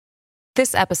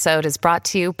This episode is brought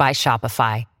to you by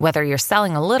Shopify. Whether you're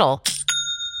selling a little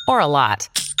or a lot,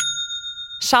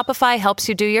 Shopify helps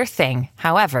you do your thing,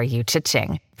 however you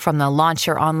cha-ching. From the launch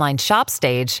your online shop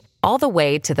stage, all the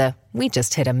way to the we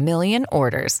just hit 1 million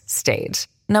orders stage.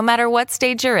 No matter what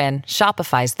stage you're in,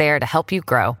 Shopify's there to help you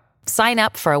grow. Sign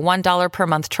up for a $1 per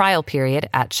month trial period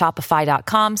at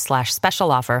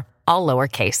shopify.com/special offer, all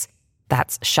lowercase.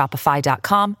 That's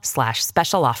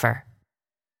shopify.com/special offer.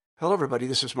 Hello, everybody.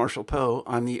 This is Marshall Poe.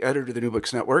 I'm the editor of the New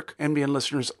Books Network. NBN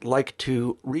listeners like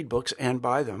to read books and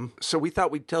buy them. So we thought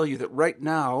we'd tell you that right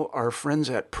now, our friends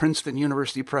at Princeton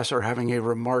University Press are having a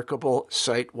remarkable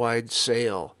site-wide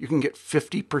sale. You can get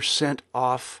 50%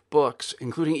 off books,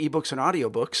 including ebooks and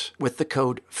audiobooks, with the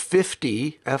code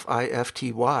 50,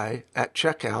 F-I-F-T-Y, at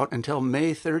checkout until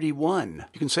May 31.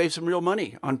 You can save some real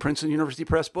money on Princeton University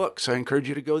Press books. I encourage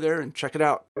you to go there and check it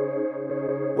out.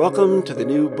 Welcome to the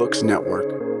New Books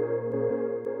Network.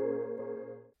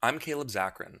 I'm Caleb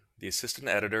Zachrin, the assistant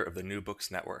editor of the New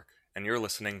Books Network, and you're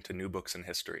listening to New Books in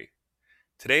History.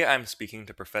 Today I'm speaking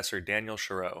to Professor Daniel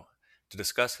Shareau to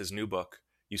discuss his new book,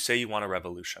 You Say You Want a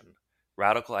Revolution: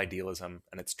 Radical Idealism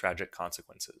and Its Tragic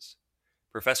Consequences.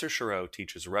 Professor Shareau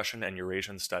teaches Russian and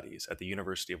Eurasian studies at the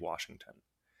University of Washington.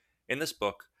 In this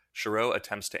book, Shareau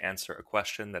attempts to answer a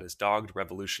question that has dogged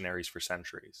revolutionaries for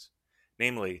centuries.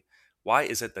 Namely, why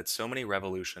is it that so many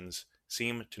revolutions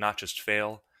seem to not just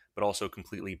fail, but also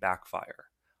completely backfire,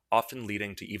 often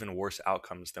leading to even worse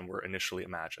outcomes than were initially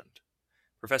imagined?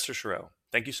 Professor Shareau,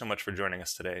 thank you so much for joining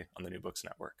us today on the New Books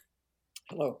Network.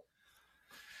 Hello.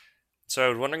 So I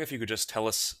was wondering if you could just tell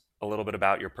us a little bit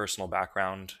about your personal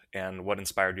background and what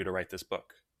inspired you to write this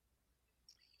book.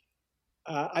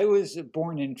 I was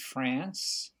born in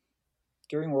France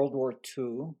during World War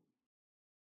II,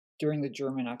 during the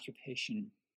German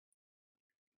occupation.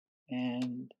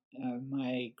 And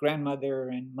my grandmother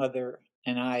and mother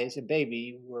and I, as a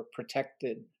baby, were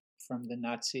protected from the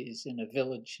Nazis in a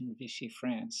village in Vichy,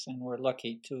 France, and were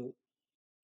lucky to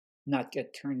not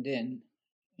get turned in.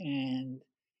 And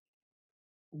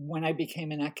when I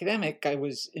became an academic, I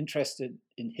was interested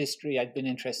in history. I'd been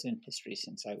interested in history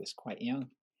since I was quite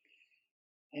young.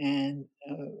 And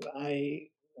I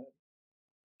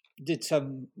did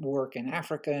some work in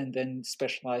Africa and then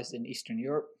specialized in Eastern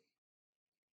Europe.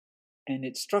 And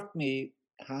it struck me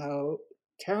how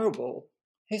terrible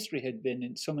history had been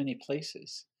in so many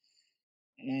places.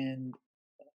 And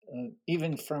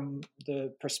even from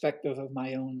the perspective of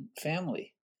my own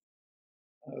family,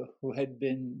 who had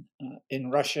been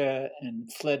in Russia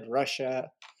and fled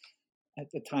Russia at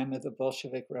the time of the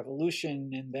Bolshevik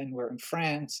Revolution, and then were in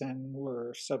France and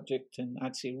were subject to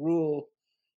Nazi rule,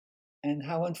 and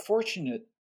how unfortunate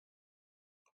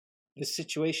the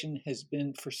situation has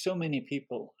been for so many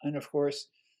people. And of course,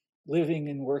 living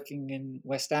and working in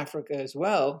West Africa as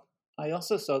well, I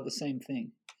also saw the same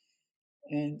thing.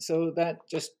 And so that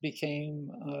just became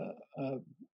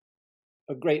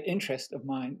a great interest of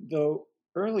mine, though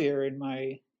earlier in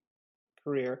my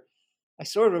career, I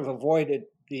sort of avoided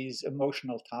these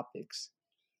emotional topics.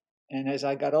 And as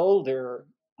I got older,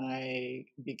 I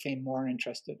became more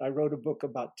interested. I wrote a book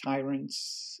about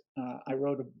tyrants. I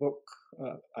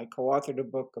co-authored a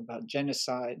book about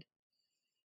genocide.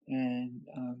 And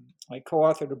I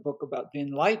co-authored a book about the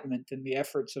Enlightenment and the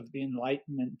efforts of the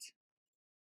Enlightenment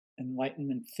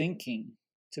thinking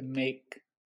to make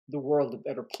the world a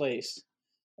better place,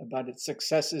 about its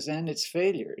successes and its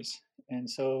failures. And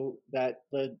so that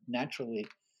led naturally,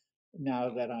 now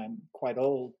that I'm quite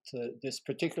old, to this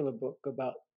particular book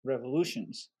about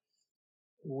revolutions,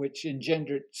 which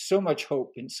engendered so much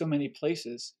hope in so many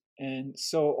places and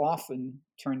so often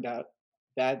turned out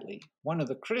badly. One of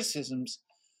the criticisms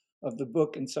of the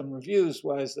book in some reviews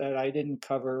was that I didn't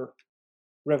cover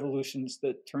revolutions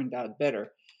that turned out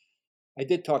better. I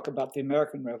did talk about the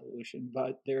American Revolution,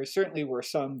 but there certainly were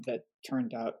some that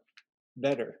turned out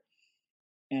better.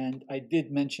 And I did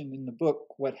mention in the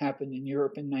book what happened in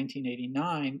Europe in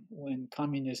 1989 when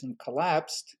communism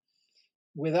collapsed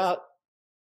without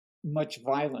much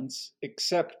violence,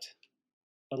 except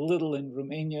a little in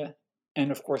Romania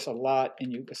and, of course, a lot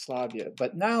in Yugoslavia.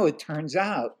 But now it turns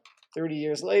out, 30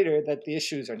 years later, that the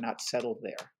issues are not settled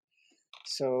there.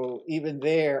 So even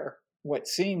there, what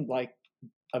seemed like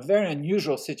a very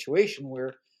unusual situation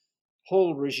where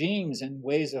whole regimes and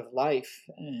ways of life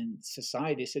and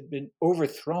societies had been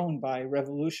overthrown by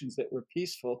revolutions that were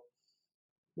peaceful,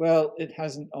 well, it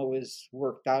hasn't always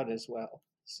worked out as well.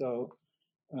 So,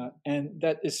 and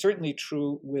that is certainly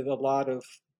true with a lot of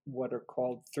what are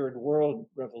called third world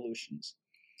revolutions.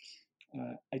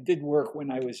 I did work when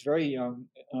I was very young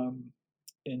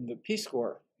in the Peace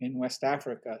Corps in West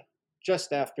Africa,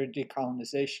 just after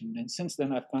decolonization. And since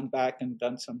then, I've gone back and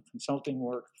done some consulting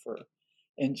work for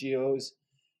NGOs.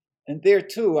 And there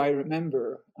too, I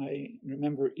remember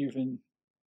even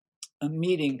a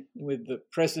meeting with the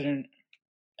president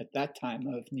at that time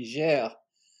of Niger.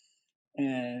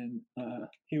 And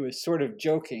he was sort of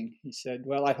joking. He said,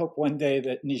 well, I hope one day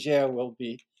that Niger will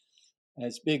be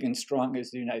as big and strong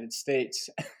as the United States.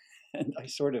 And I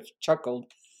sort of chuckled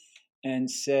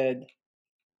and said,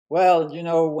 well,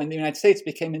 when the United States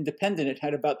became independent, it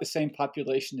had about the same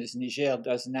population as Niger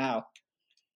does now.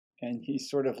 And he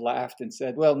sort of laughed and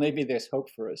said, well, maybe there's hope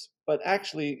for us. But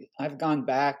actually, I've gone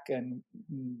back and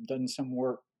done some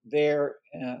work there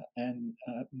and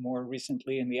more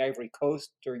recently in the Ivory Coast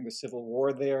during the Civil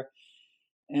War there.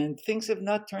 And things have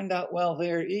not turned out well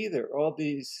there either. All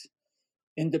these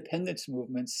independence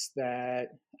movements that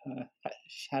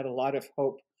had a lot of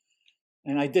hope.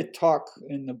 And I did talk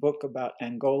in the book about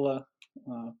Angola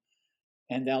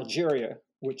and Algeria,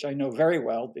 which I know very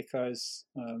well because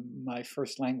my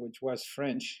first language was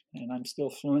French, and I'm still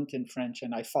fluent in French,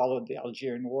 and I followed the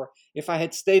Algerian War. If I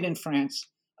had stayed in France,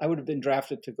 I would have been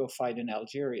drafted to go fight in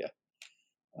Algeria.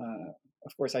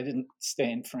 Of course, I didn't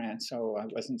stay in France, so I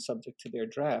wasn't subject to their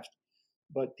draft.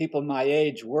 But people my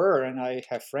age were, and I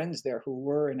have friends there who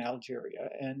were in Algeria.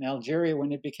 And Algeria,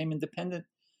 when it became independent,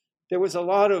 there was a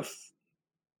lot of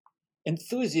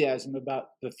enthusiasm about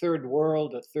the third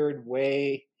world, a third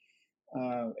way.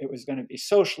 It was going to be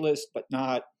socialist, but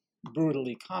not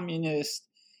brutally communist.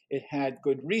 It had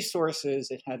good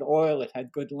resources. It had oil. It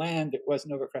had good land. It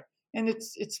wasn't overcrowded. And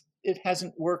it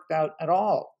hasn't worked out at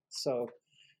all. So,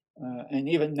 and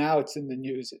even now it's in the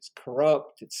news. It's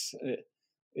corrupt.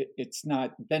 It's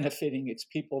not benefiting its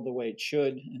people the way it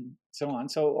should, and so on.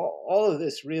 So all of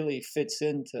this really fits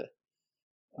into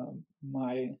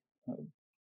my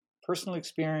personal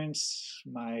experience,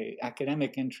 my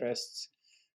academic interests,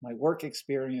 my work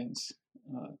experience.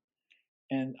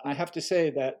 And I have to say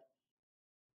that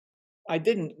I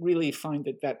didn't really find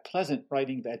it that pleasant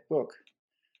writing that book.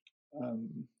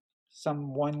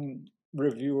 One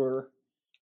reviewer,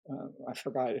 I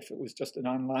forgot if it was just an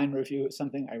online review or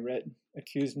something I read,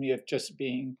 accused me of just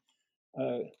being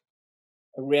a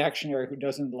reactionary who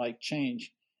doesn't like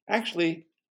change. Actually,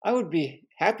 I would be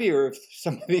happier if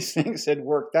some of these things had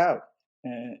worked out.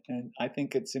 And I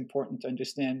think it's important to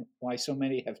understand why so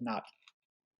many have not.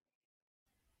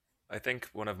 I think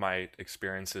one of my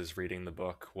experiences reading the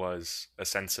book was a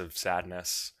sense of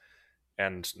sadness,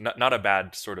 and not a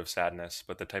bad sort of sadness,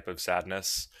 but the type of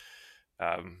sadness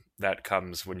that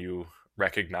comes when you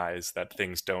recognize that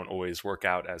things don't always work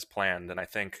out as planned. And I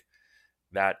think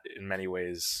that in many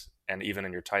ways, and even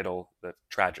in your title, the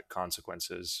tragic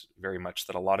consequences, very much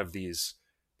that a lot of these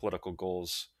political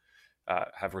goals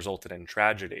have resulted in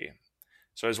tragedy.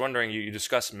 So I was wondering, you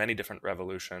discussed many different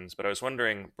revolutions, but I was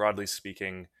wondering, broadly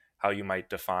speaking, how you might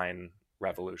define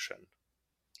revolution.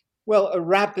 Well, a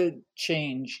rapid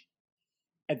change,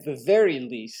 at the very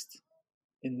least,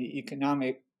 in the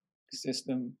economic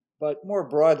system, but more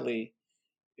broadly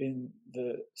in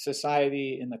the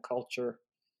society, in the culture.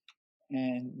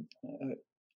 And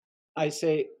I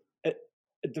say, at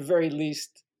the very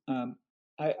least,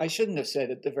 I shouldn't have said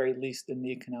at the very least in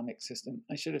the economic system.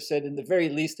 I should have said in the very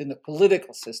least in the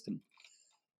political system,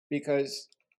 because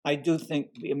I do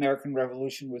think the American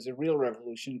Revolution was a real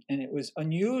revolution, and it was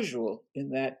unusual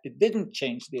in that it didn't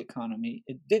change the economy,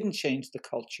 it didn't change the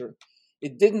culture,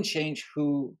 it didn't change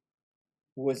who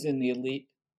was in the elite.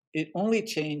 It only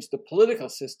changed the political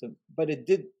system, but it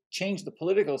did change the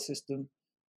political system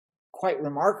quite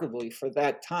remarkably for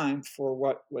that time, for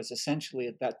what was essentially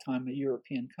at that time a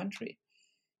European country.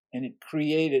 And it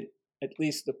created at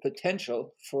least the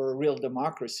potential for a real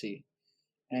democracy.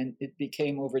 And it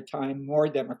became over time more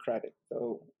democratic,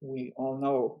 though we all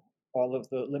know all of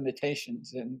the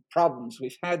limitations and problems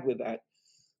we've had with that.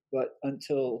 But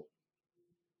until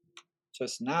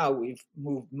just now, we've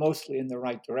moved mostly in the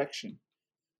right direction.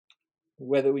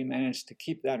 Whether we manage to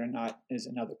keep that or not is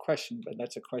another question, but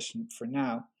that's a question for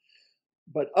now.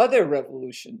 But other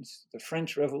revolutions, the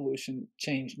French Revolution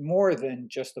changed more than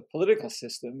just the political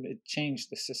system. It changed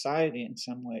the society in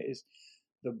some ways.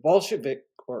 The Bolshevik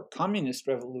or communist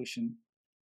revolution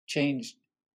changed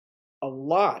a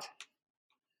lot.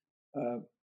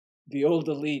 The old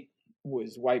elite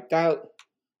was wiped out.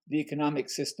 The economic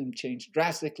system changed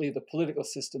drastically. The political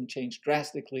system changed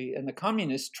drastically. And the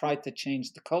communists tried to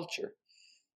change the culture.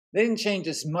 They didn't change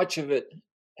as much of it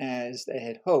as they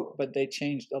had hoped, but they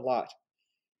changed a lot.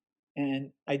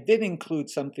 And I did include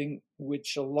something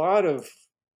which a lot of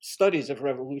studies of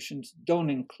revolutions don't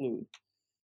include.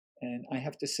 And I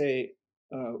have to say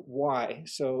why.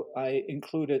 So I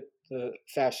included the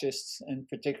fascists and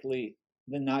particularly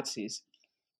the Nazis.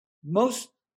 Most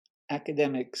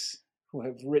academics who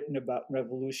have written about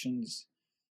revolutions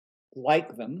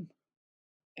like them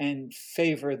and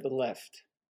favor the left,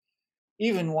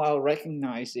 even while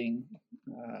recognizing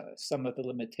some of the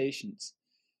limitations.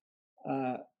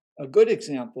 A good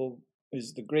example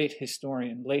is the great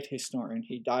historian, late historian,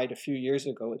 he died a few years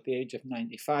ago at the age of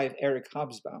 95, Eric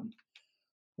Hobsbawm,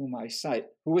 whom I cite,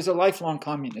 who was a lifelong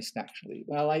communist, actually.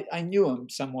 Well, I knew him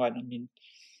somewhat. I mean,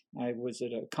 I was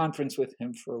at a conference with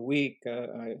him for a week.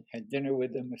 I had dinner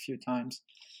with him a few times.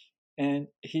 And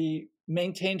he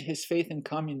maintained his faith in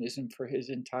communism for his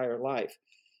entire life.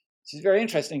 This is very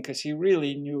interesting because he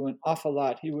really knew an awful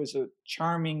lot. He was a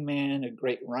charming man, a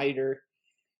great writer.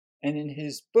 And in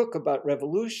his book about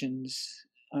revolutions,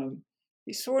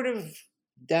 he sort of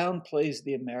downplays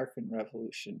the American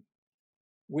Revolution,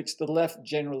 which the left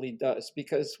generally does,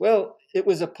 because, well, it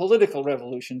was a political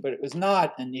revolution, but it was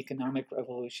not an economic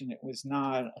revolution. It was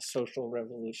not a social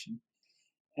revolution.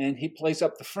 And he plays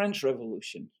up the French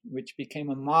Revolution, which became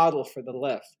a model for the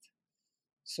left.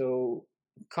 So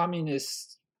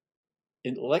communist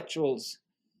intellectuals,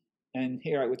 and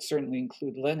here I would certainly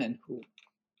include Lenin, who,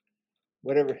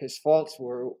 whatever his faults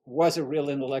were, was a real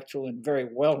intellectual and very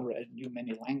well-read, knew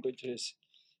many languages.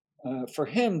 For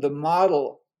him, the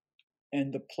model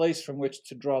and the place from which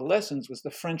to draw lessons was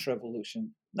the French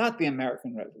Revolution, not the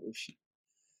American Revolution.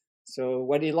 So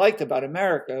what he liked about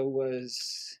America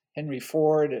was Henry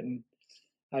Ford and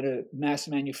how to mass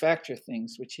manufacture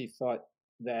things, which he thought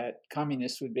that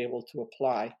communists would be able to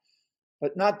apply,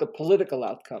 but not the political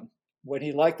outcome. What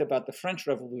he liked about the French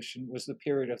Revolution was the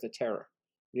period of the terror,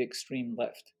 the extreme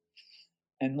left.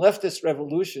 And leftist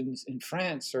revolutions in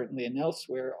France, certainly, and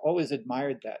elsewhere, always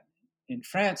admired that. In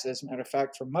France, as a matter of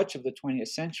fact, for much of the 20th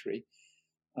century,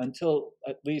 until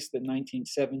at least the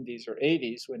 1970s or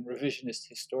 80s, when revisionist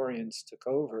historians took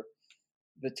over,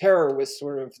 the terror was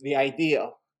sort of the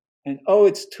ideal. And, oh,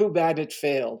 it's too bad it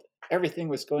failed. Everything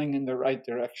was going in the right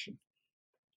direction.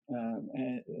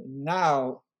 And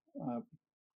now,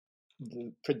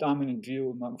 the predominant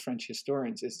view among French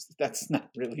historians is that's not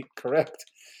really correct,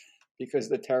 because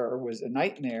the terror was a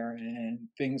nightmare and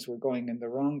things were going in the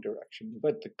wrong direction.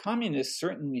 But the communists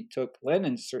certainly took,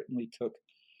 Lenin certainly took,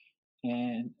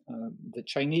 and the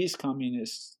Chinese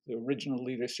communists, the original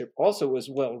leadership, also was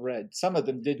well read. Some of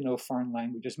them did know foreign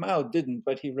languages. Mao didn't,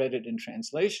 but he read it in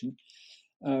translation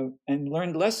and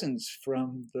learned lessons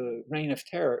from the reign of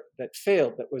terror that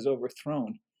failed, that was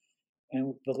overthrown.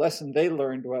 And the lesson they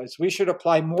learned was we should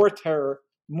apply more terror,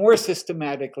 more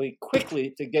systematically,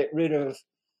 quickly, to get rid of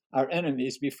our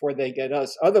enemies before they get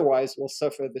us. Otherwise, we'll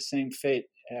suffer the same fate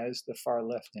as the far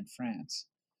left in France.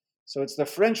 So it's the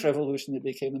French Revolution that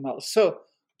became the model. So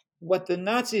what the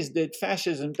Nazis did,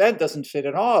 fascism, that doesn't fit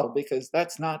at all, because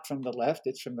that's not from the left,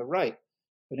 it's from the right.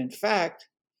 But in fact,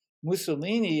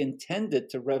 Mussolini intended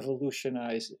to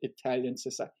revolutionize Italian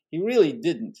society. He really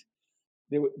didn't.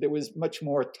 There was much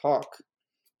more talk.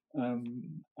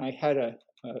 I had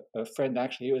a friend,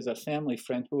 actually, he was a family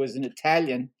friend, who was an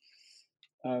Italian,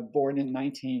 born in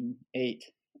 1908.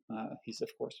 He's, of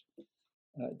course,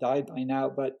 died by now.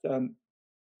 But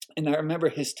and I remember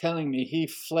his telling me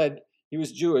he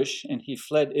was Jewish, and he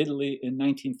fled Italy in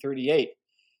 1938.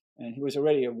 And he was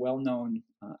already a well-known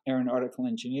aeronautical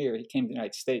engineer. He came to the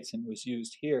United States and was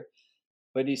used here.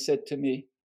 But he said to me,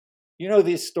 you know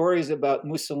these stories about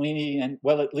Mussolini and,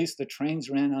 well, at least the trains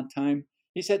ran on time?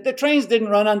 He said, the trains didn't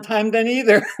run on time then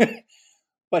either.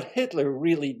 But Hitler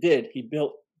really did. He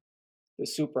built the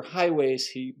superhighways.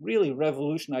 He really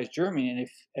revolutionized Germany.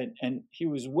 And he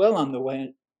was well on the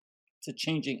way to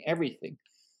changing everything.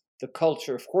 The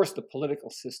culture, of course, the political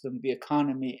system, the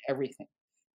economy, everything.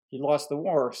 He lost the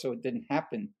war, so it didn't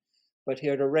happen. But he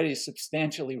had already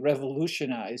substantially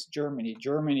revolutionized Germany.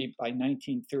 Germany, by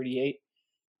 1938,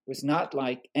 was not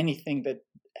like anything that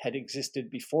had existed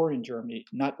before in Germany,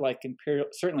 not like imperial,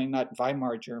 certainly not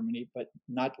Weimar Germany, but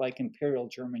not like Imperial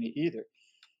Germany either.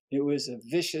 It was a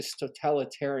vicious,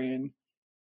 totalitarian,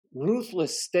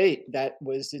 ruthless state that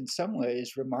was in some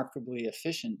ways remarkably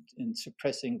efficient in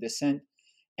suppressing dissent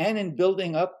and in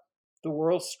building up the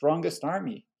world's strongest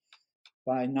army.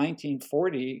 By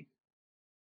 1940,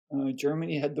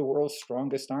 Germany had the world's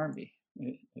strongest army.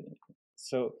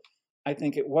 So I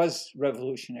think it was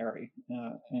revolutionary,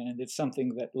 and it's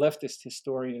something that leftist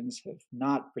historians have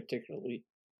not particularly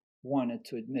wanted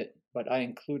to admit, but I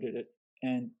included it.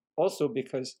 And also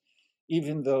because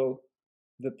even though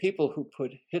the people who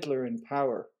put Hitler in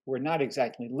power were not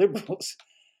exactly liberals,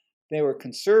 they were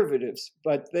conservatives,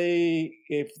 but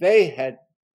if they had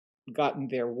gotten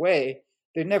their way,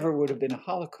 there never would have been a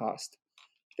Holocaust.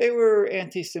 They were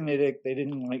anti-Semitic. They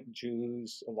didn't like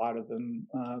Jews, a lot of them,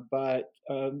 but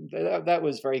that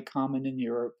was very common in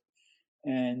Europe,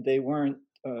 and they weren't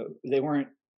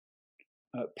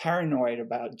paranoid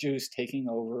about Jews taking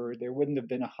over. There wouldn't have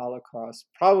been a Holocaust.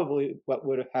 Probably what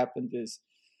would have happened is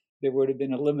there would have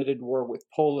been a limited war with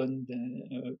Poland,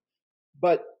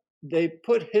 but they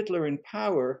put Hitler in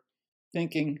power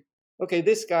thinking, okay,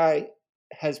 this guy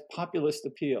has populist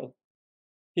appeal.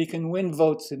 He can win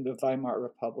votes in the Weimar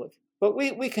Republic, but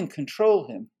we can control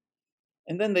him.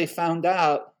 And then they found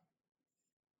out,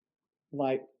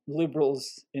 like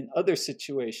liberals in other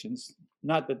situations,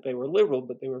 not that they were liberal,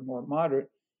 but they were more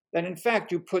moderate, that in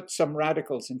fact you put some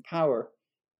radicals in power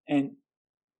and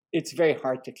it's very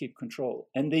hard to keep control.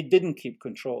 And they didn't keep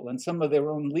control. And some of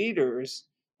their own leaders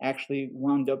actually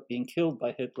wound up being killed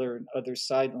by Hitler and others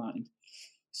sidelined.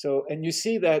 So, and you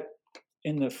see that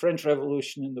in the French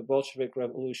Revolution and the Bolshevik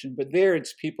Revolution, but there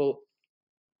it's people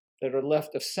that are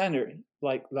left of center,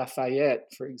 like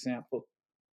Lafayette, for example,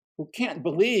 who can't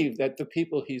believe that the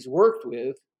people he's worked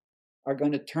with are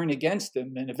going to turn against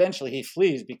him. And eventually he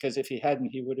flees, because if he hadn't,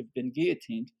 he would have been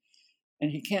guillotined.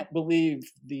 And he can't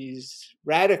believe these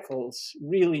radicals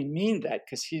really mean that,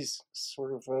 because he's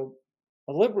sort of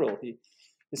a liberal.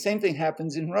 The same thing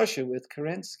happens in Russia with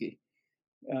Kerensky.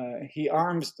 He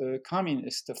arms the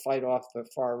communists to fight off the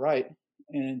far right,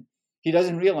 and he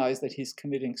doesn't realize that he's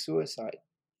committing suicide.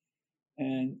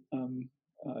 And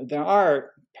there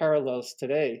are parallels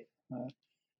today.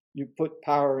 You put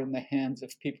power in the hands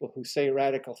of people who say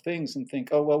radical things and think,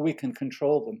 oh, well, we can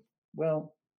control them.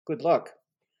 Well, good luck.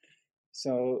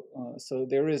 So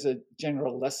there is a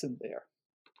general lesson there.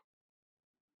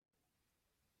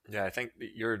 Yeah, I think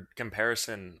your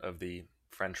comparison of the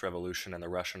French Revolution and the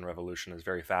Russian Revolution is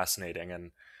very fascinating.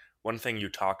 And one thing you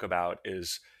talk about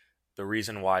is the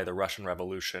reason why the Russian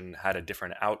Revolution had a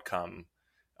different outcome,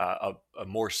 a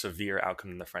more severe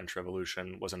outcome than the French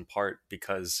Revolution, was in part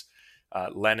because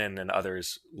Lenin and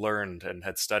others learned and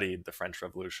had studied the French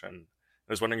Revolution.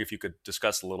 I was wondering if you could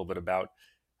discuss a little bit about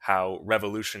how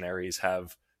revolutionaries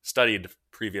have studied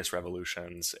previous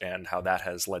revolutions and how that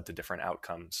has led to different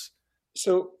outcomes.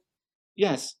 So,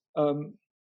 yes,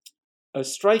 a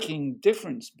striking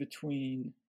difference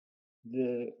between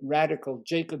the radical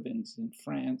Jacobins in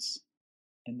France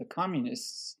and the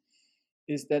communists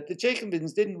is that the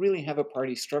Jacobins didn't really have a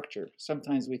party structure.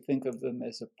 Sometimes we think of them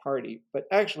as a party, but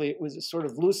actually it was a sort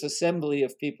of loose assembly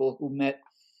of people who met,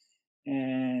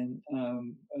 and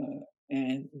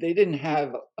they didn't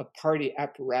have a party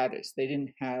apparatus. They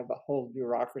didn't have a whole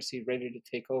bureaucracy ready to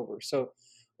take over. So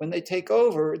when they take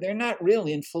over, they're not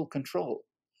really in full control.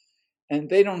 And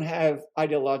they don't have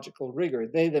ideological rigor.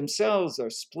 They themselves are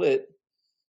split.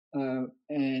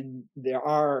 And there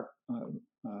are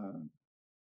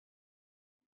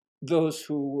those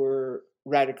who were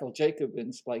radical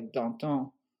Jacobins, like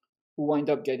Danton, who wind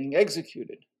up getting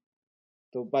executed.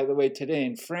 Though, by the way, today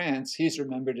in France, he's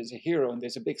remembered as a hero, and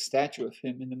there's a big statue of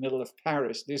him in the middle of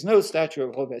Paris. There's no statue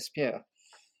of Robespierre.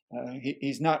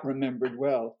 He's not remembered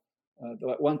well,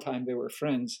 though at one time they were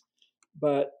friends.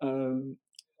 But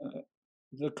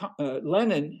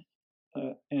Lenin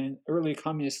and early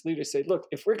communist leaders said, look,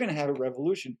 if we're going to have a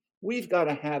revolution, we've got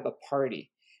to have a party,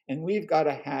 and we've got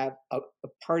to have a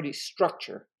party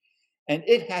structure, and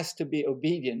it has to be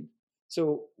obedient.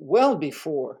 So well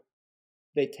before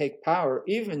they take power,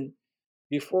 even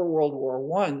before World War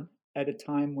I, at a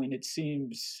time when it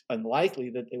seems unlikely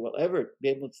that they will ever be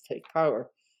able to take power,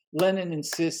 Lenin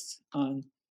insists on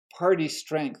party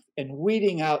strength and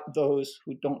weeding out those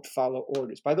who don't follow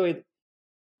orders. By the way,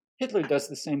 Hitler does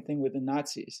the same thing with the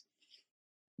Nazis.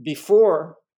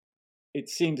 Before, it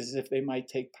seemed as if they might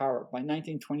take power. By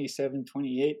 1927,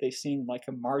 28, they seemed like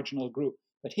a marginal group.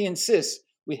 But he insists,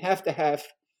 we have to have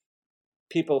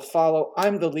people follow.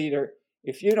 I'm the leader.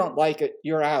 If you don't like it,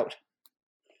 you're out.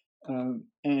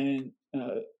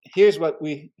 Here's what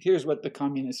the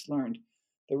communists learned.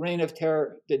 The Reign of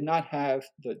Terror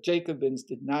the Jacobins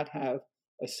did not have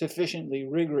a sufficiently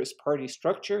rigorous party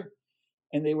structure,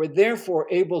 and they were therefore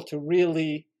able to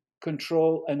really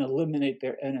control and eliminate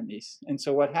their enemies. And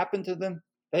so what happened to them?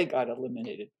 They got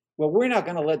eliminated. Well, we're not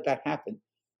going to let that happen.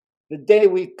 The day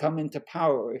we come into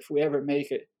power, if we ever make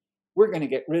it, we're going to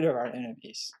get rid of our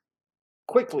enemies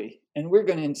quickly, and we're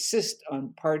going to insist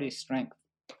on party strength.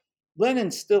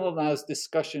 Lenin still allows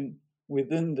discussion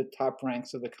within the top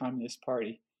ranks of the Communist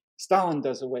Party. Stalin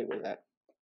does away with that.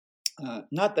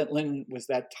 Not that Lenin was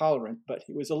that tolerant, but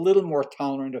he was a little more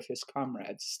tolerant of his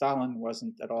comrades. Stalin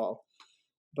wasn't at all.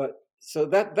 But so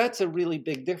that's a really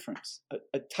big difference.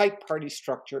 A tight party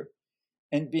structure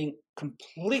and being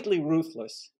completely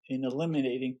ruthless in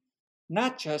eliminating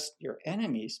not just your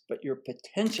enemies, but your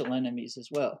potential enemies as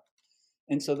well.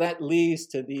 And so that leads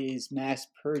to these mass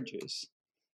purges.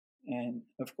 And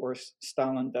of course,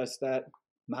 Stalin does that.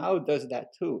 Mao does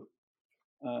that too.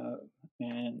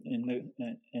 And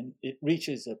it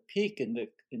reaches a peak in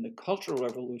the Cultural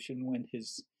Revolution when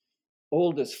his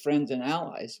oldest friends and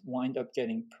allies wind up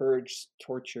getting purged,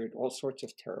 tortured, all sorts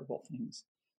of terrible things.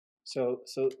 So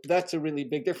that's a really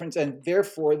big difference, and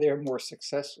therefore they're more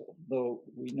successful. Though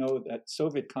we know that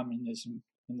Soviet communism,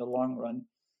 in the long run,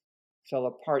 fell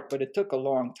apart, but it took a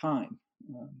long time.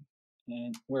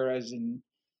 And whereas in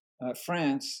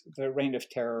France, the reign of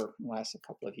terror lasts a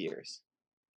couple of years,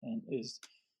 and is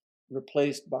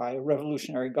replaced by a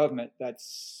revolutionary government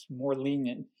that's more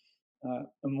lenient,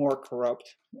 more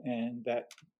corrupt, and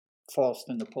that falls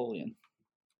to Napoleon.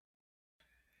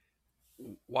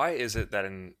 Why is it that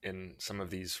in some of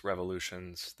these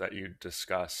revolutions that you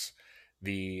discuss,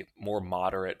 the more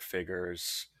moderate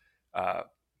figures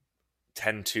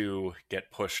tend to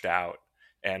get pushed out?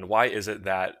 And why is it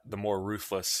that the more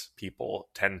ruthless people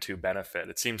tend to benefit?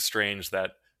 It seems strange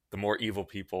that the more evil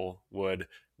people would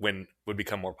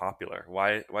become more popular.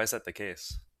 Why is that the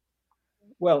case?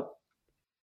 Well,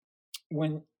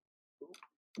 when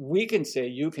we can say,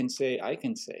 you can say, I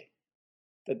can say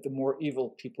that the more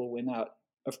evil people win out.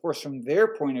 Of course, from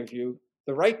their point of view,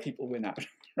 the right people win out,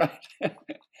 right?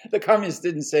 The communists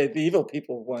didn't say the evil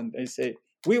people won. They say,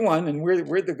 we won and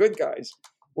we're the good guys.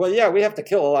 Well, yeah, we have to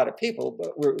kill a lot of people,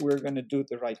 but we're going to do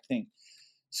the right thing.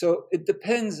 So it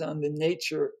depends on the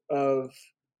nature of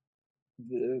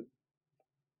the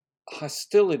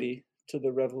hostility to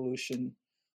the revolution,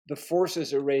 the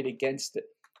forces arrayed against it.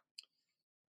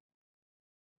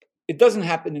 It doesn't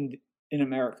happen in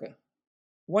America.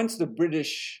 Once the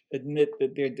British admit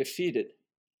that they're defeated,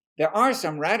 there are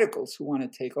some radicals who want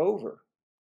to take over,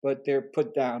 but they're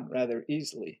put down rather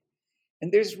easily.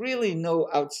 And there's really no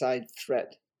outside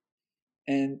threat.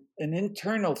 And an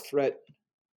internal threat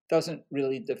doesn't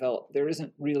really develop. There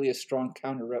isn't really a strong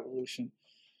counter-revolution.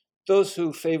 Those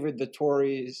who favored the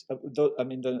Tories,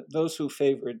 those who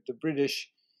favored the British,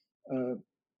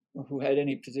 who had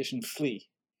any position, flee.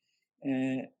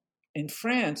 In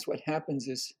France, what happens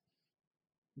is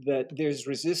that there's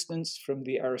resistance from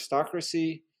the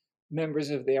aristocracy. Members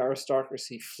of the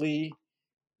aristocracy flee.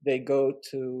 They go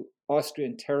to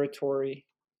Austrian territory.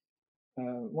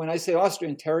 When I say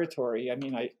Austrian territory, I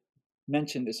mean, I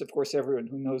mentioned this. Of course, everyone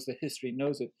who knows the history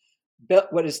knows it.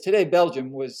 What is today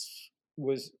Belgium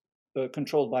was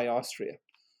controlled by Austria.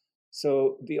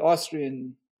 So the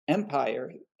Austrian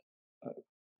Empire,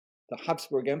 the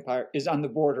Habsburg Empire, is on the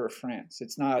border of France.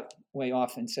 It's not way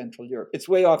off in Central Europe. It's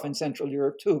way off in Central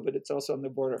Europe too, but it's also on the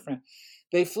border of France.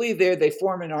 They flee there. They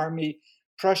form an army.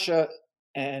 Prussia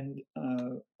and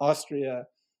Austria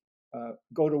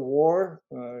go to war.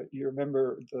 You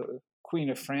remember the Queen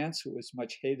of France, who was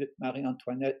much hated, Marie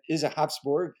Antoinette, is a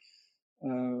Habsburg,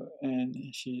 and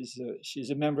she's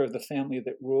a member of the family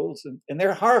that rules, and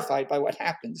they're horrified by what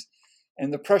happens,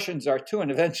 and the Prussians are too,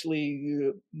 and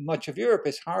eventually much of Europe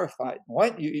is horrified.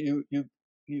 What, you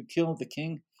killed the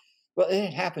king? Well, it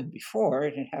had happened before.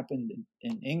 It had happened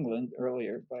in England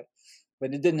earlier, but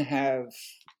it didn't have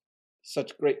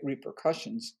such great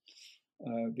repercussions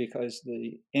because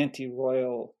the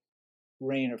anti-royal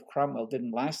reign of Cromwell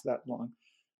didn't last that long.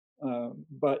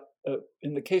 But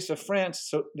in the case of France,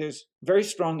 so there's very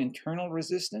strong internal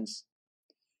resistance.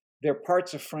 There are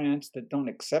parts of France that don't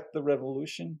accept the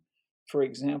revolution. For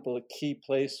example, a key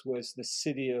place was the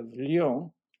city of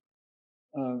Lyon,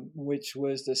 which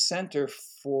was the center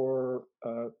for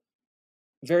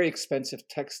very expensive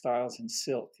textiles and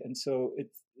silk. And so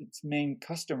its main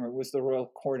customer was the royal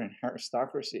court and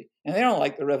aristocracy. And they don't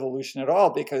like the revolution at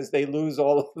all because they lose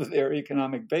all of their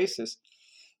economic basis.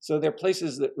 So there are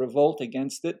places that revolt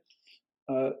against it.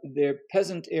 There are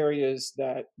peasant areas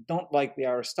that don't like the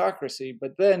aristocracy.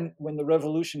 But then when the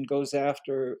revolution goes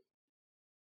after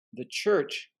the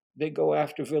church, they go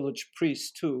after village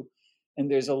priests too. And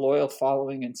there's a loyal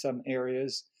following in some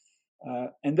areas.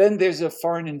 And then there's a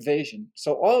foreign invasion.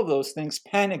 So all of those things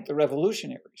panic the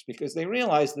revolutionaries because they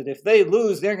realize that if they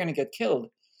lose, they're going to get killed.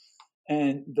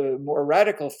 And the more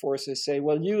radical forces say,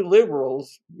 well, you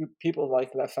liberals, you people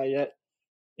like Lafayette,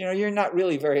 you're not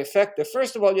really very effective.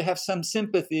 First of all, you have some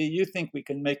sympathy. You think we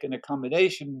can make an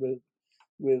accommodation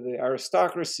with the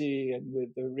aristocracy and with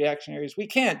the reactionaries. We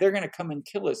can't. They're going to come and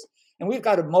kill us. And we've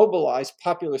got to mobilize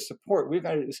popular support. We've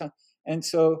got to do something. And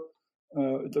so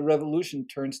the revolution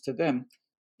turns to them.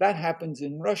 That happens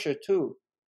in Russia too,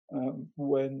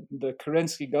 when the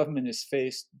Kerensky government is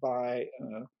faced by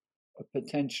a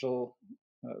potential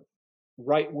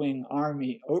right-wing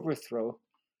army overthrow.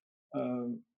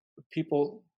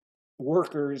 people,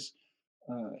 workers,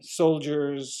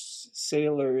 soldiers,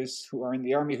 sailors who are in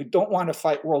the army who don't want to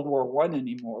fight World War I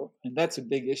anymore, and that's a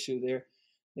big issue there.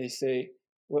 They say,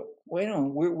 "Well, wait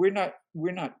on, we're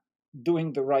not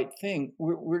doing the right thing.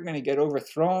 We're going to get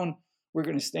overthrown. We're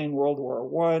going to stay in World War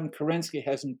I. Kerensky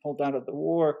hasn't pulled out of the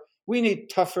war. We need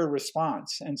tougher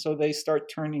response." And so they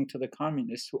start turning to the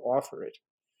communists who offer it.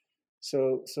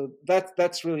 So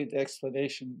that's really the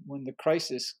explanation when the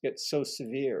crisis gets so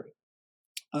severe.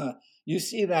 You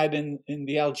see that in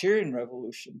the Algerian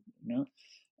Revolution.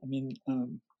 I mean,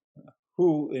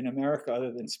 who in America,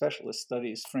 other than specialists,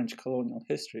 studies French colonial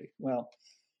history? Well,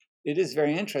 it is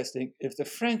very interesting. If the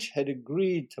French had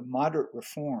agreed to moderate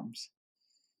reforms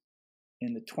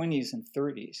in the 20s and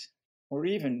 30s, or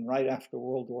even right after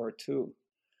World War II,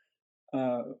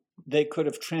 they could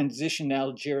have transitioned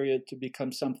Algeria to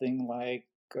become something like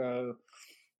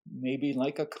maybe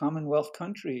like a Commonwealth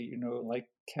country, like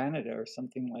Canada or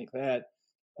something like that.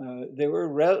 There were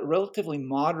relatively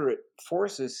moderate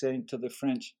forces saying to the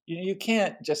French, you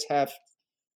can't just have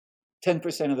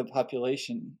 10% of the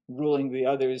population ruling the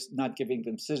others, not giving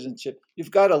them citizenship.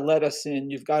 You've got to let us in.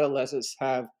 You've got to let us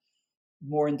have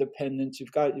more independence.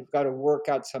 You've got to work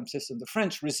out some system. The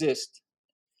French resist.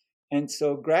 And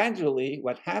so gradually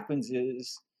what happens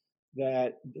is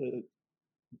that the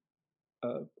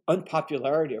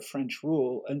unpopularity of French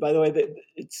rule, and by the way,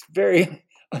 it's very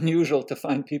unusual to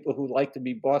find people who like to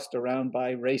be bossed around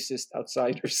by racist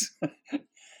outsiders.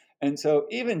 And so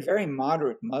even very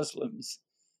moderate Muslims,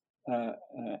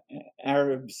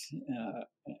 Arabs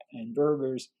and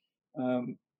Berbers,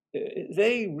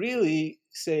 they really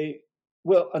say,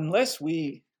 well, unless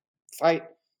we fight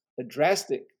a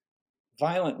drastic,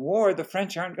 violent war, the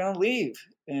French aren't going to leave,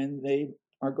 and they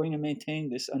are going to maintain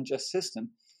this unjust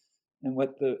system. And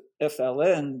what the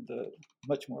FLN, the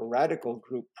much more radical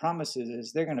group, promises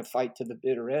is they're going to fight to the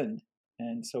bitter end,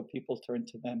 and so people turn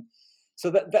to them. So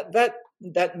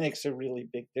that makes a really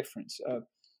big difference.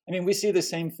 I mean, we see the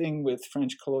same thing with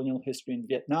French colonial history in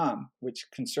Vietnam, which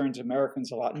concerns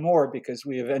Americans a lot more because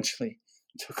we eventually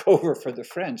took over for the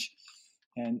French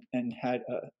and had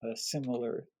a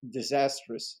similar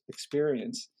disastrous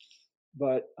experience.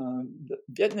 But the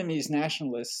Vietnamese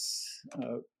nationalists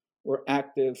were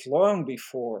active long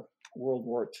before World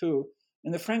War II,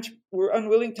 and the French were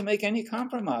unwilling to make any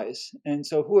compromise. And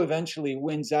so who eventually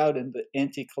wins out in the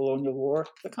anti-colonial war?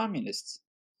 The communists,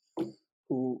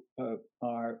 who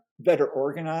are better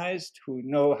organized, who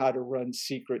know how to run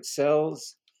secret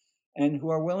cells, and who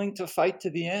are willing to fight to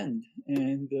the end.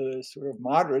 And the sort of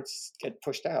moderates get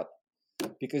pushed out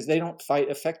because they don't fight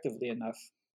effectively enough.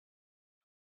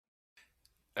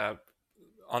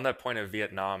 On that point of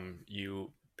Vietnam,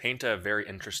 you paint a very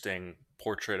interesting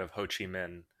portrait of Ho Chi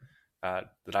Minh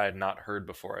that I had not heard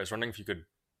before. I was wondering if you could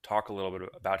talk a little bit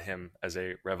about him as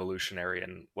a revolutionary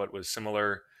and what his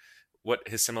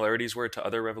similarities were to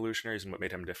other revolutionaries and what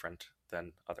made him different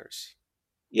than others.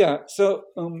 Yeah, so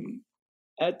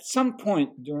at some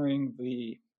point during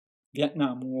the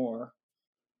Vietnam War,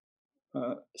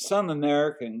 some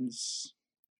Americans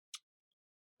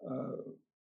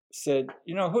said,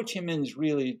 Ho Chi Minh is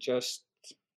really just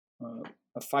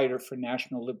a fighter for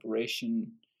national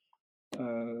liberation.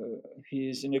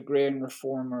 He's an agrarian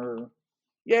reformer.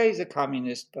 Yeah, he's a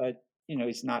communist, but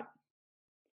he's not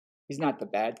the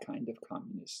bad kind of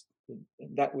communist.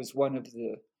 And that was one of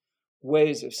the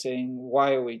ways of saying,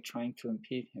 why are we trying to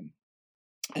impede him?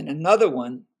 And another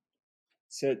one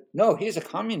said, no, he's a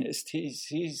communist.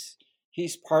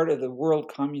 He's part of the world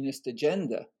communist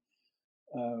agenda,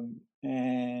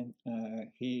 and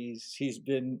he's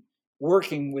been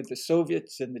working with the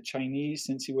Soviets and the Chinese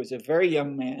since he was a very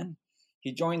young man.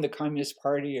 He joined the Communist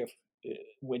Party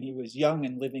when he was young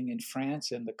and living in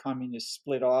France, and the communists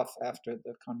split off after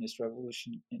the Communist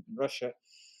Revolution in Russia.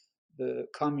 The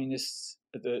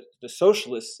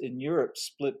socialists in Europe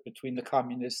split between the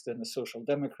communists and the Social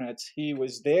Democrats. He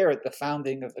was there at the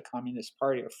founding of the Communist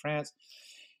Party of France.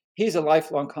 He's a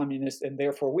lifelong communist, and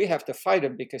therefore we have to fight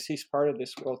him because he's part of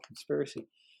this world conspiracy.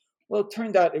 Well, it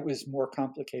turned out it was more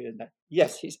complicated than that.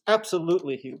 Yes, he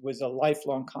was a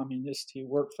lifelong communist. He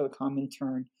worked for the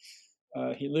Comintern.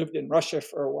 He lived in Russia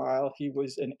for a while. He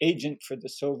was an agent for the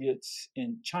Soviets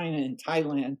in China and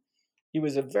Thailand. He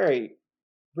was a very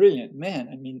brilliant man.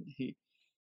 I mean,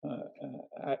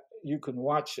 you can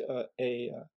watch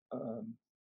a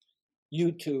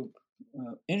YouTube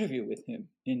interview with him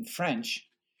in French.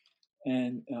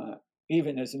 And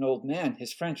even as an old man,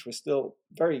 his French was still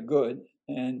very good.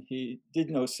 And he did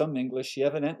know some English. He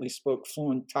evidently spoke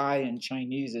fluent Thai and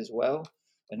Chinese as well.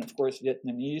 And of course,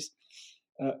 Vietnamese.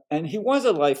 And he was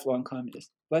a lifelong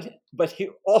communist. but he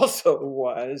also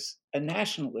was a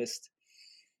nationalist.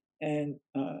 And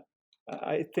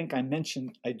I think I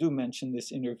do mention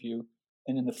this interview,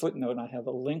 and in the footnote I have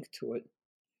a link to it.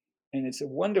 And it's a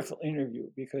wonderful interview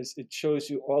because it shows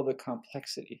you all the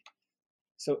complexity.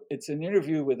 So it's an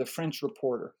interview with a French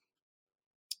reporter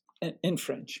in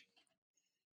French.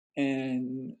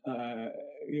 And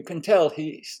you can tell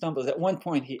he stumbles. At one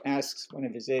point, he asks one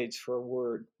of his aides for a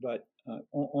word, but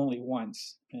only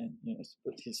once. And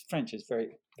but his French is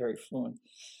very, very fluent.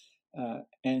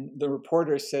 And the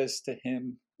reporter says to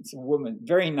him, it's a woman,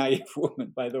 very naive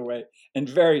woman, by the way, and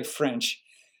very French.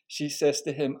 She says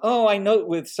to him, "Oh, I note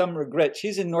with some regret,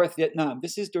 she's in North Vietnam."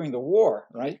 This is during the war,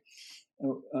 right?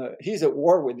 He's at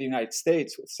war with the United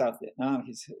States, with South Vietnam.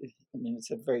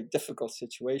 It's a very difficult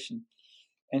situation.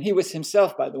 And he was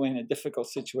himself, by the way, in a difficult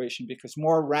situation because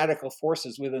more radical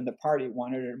forces within the party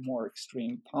wanted a more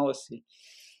extreme policy.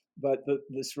 But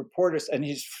this reporter, and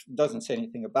he doesn't say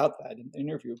anything about that in the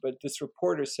interview, but this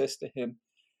reporter says to him,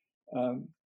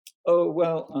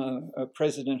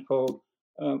 President Ho,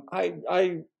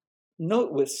 I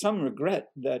note with some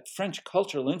regret that French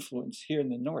cultural influence here in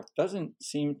the North doesn't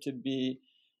seem to be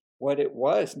what it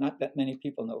was. Not that many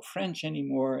people know French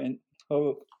anymore. And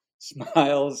Ho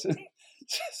smiles and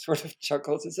sort of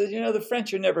chuckles and says, the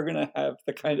French are never going to have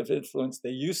the kind of influence they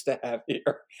used to have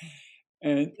here.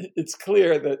 And it's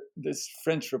clear that this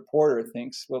French reporter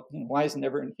thinks, well, why isn't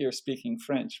everyone here speaking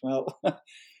French? Well,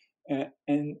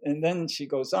 and then she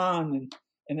goes on,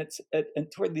 and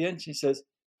toward the end she says,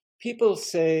 people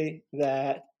say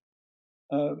that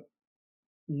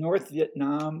North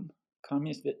Vietnam,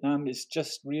 Communist Vietnam, is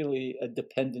just really a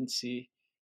dependency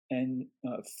and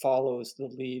follows the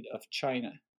lead of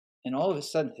China. And all of a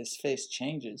sudden his face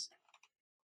changes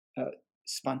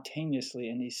spontaneously,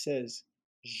 and he says,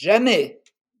 "Jamais,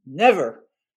 never."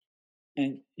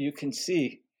 And you can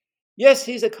see, yes,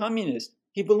 he's a communist.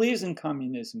 He believes in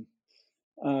communism.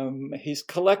 He's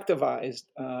collectivized.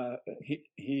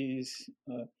 He's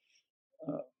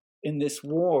in this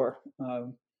war.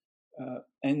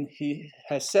 And he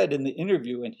has said in the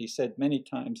interview, and he said many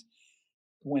times,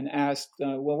 when asked,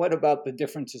 well, what about the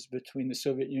differences between the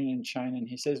Soviet Union and China? And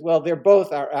he says, well, they're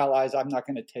both our allies. I'm not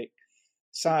going to take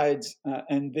sides.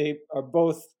 And they are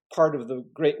both part of the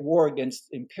great war against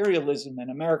imperialism,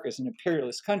 and America is an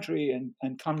imperialist country,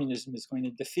 and communism is going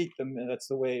to defeat them. And that's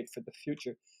the way for the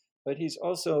future. But he's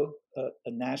also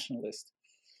a nationalist.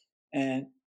 And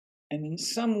in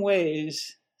some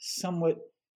ways, somewhat,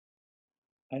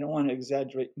 I don't want to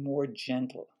exaggerate, more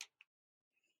gentle.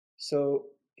 So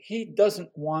he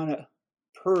doesn't want to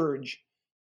purge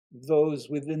those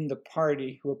within the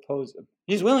party who oppose him.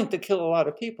 He's willing to kill a lot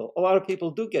of people. A lot of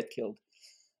people do get killed.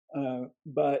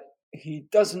 But he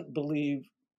doesn't believe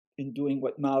in doing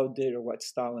what Mao did or what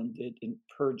Stalin did in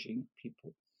purging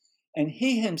people. And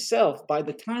he himself, by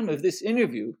the time of this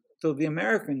interview, though the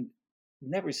American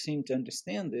never seemed to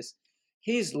understand this,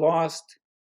 he's lost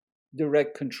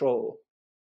direct control.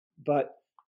 But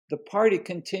the party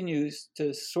continues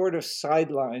to sort of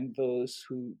sideline those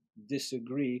who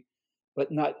disagree,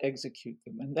 but not execute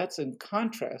them. And that's in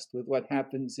contrast with what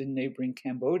happens in neighboring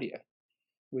Cambodia,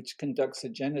 which conducts a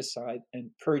genocide and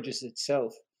purges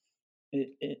itself,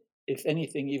 if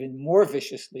anything, even more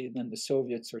viciously than the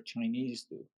Soviets or Chinese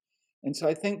do. And so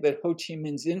I think that Ho Chi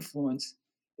Minh's influence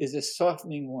is a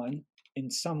softening one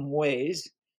in some ways,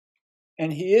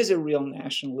 and he is a real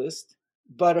nationalist.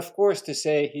 But of course, to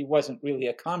say he wasn't really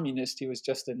a communist, he was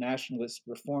just a nationalist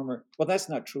reformer, well, that's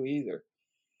not true either.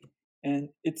 And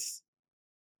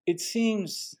it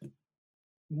seems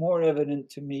more evident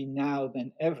to me now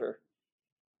than ever,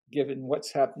 given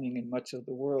what's happening in much of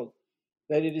the world,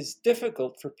 that it is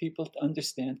difficult for people to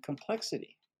understand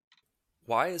complexity.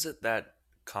 Why is it that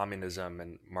communism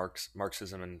and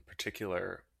Marxism in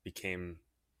particular became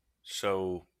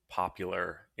so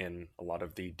popular in a lot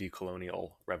of the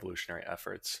decolonial revolutionary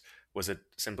efforts? Was it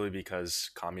simply because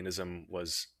communism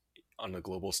was on the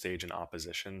global stage in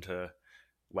opposition to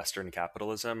Western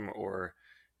capitalism, or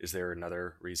is there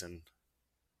another reason?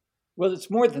 Well,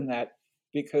 it's more than that,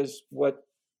 because what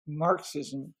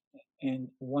Marxism, and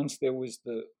once there was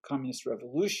the Communist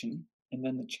Revolution and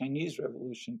then the Chinese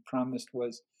Revolution, promised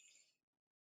was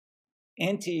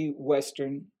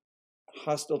anti-Western,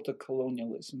 hostile to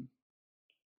colonialism,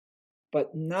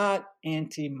 but not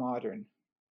anti-modern,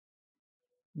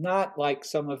 not like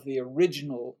some of the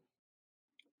original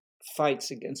fights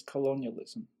against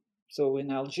colonialism. So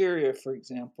in Algeria, for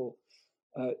example,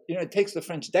 it takes the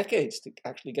French decades to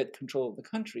actually get control of the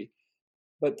country,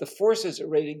 but the forces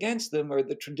arrayed against them are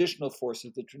the traditional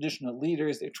forces, the traditional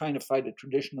leaders. They're trying to fight a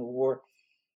traditional war.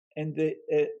 and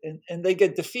they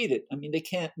get defeated. I mean, they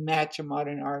can't match a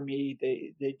modern army.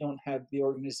 They don't have the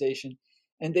organization,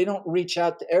 and they don't reach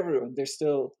out to everyone. There's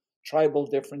still tribal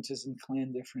differences and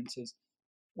clan differences.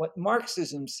 What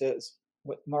Marxism says,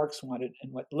 what Marx wanted,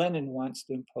 and what Lenin wants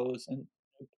to impose, and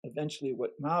eventually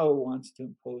what Mao wants to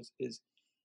impose, is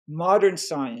modern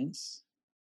science,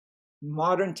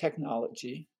 modern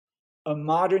technology, a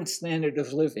modern standard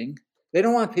of living. They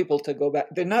don't want people to go back.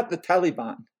 They're not the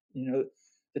Taliban.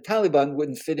 The Taliban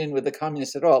wouldn't fit in with the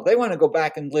communists at all. They want to go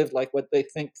back and live like what they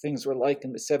think things were like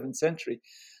in the 7th century.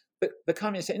 But the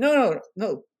communists say,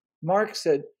 no. Marx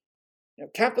said,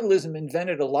 capitalism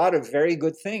invented a lot of very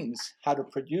good things: how to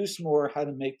produce more, how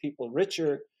to make people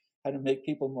richer, how to make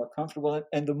people more comfortable.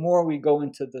 And the more we go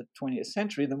into the 20th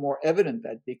century, the more evident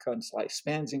that becomes.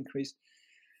 Lifespans increase.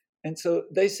 And so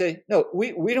they say, no,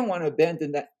 we don't want to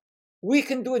abandon that. We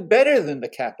can do it better than the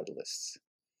capitalists.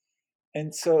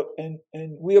 And so, and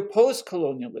we oppose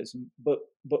colonialism, but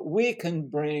we can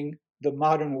bring the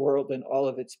modern world and all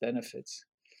of its benefits.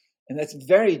 And that's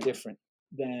very different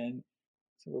than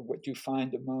sort of what you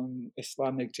find among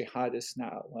Islamic jihadists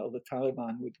now. Well, the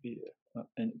Taliban would be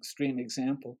an extreme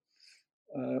example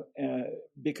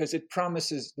because it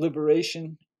promises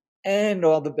liberation and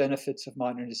all the benefits of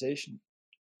modernization.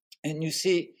 And you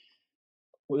see,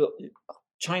 well,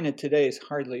 China today is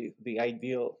hardly the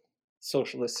ideal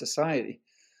socialist society,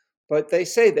 but they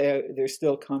say they're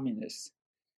still communists.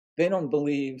 They don't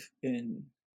believe in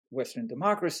Western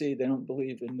democracy. They don't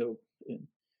believe in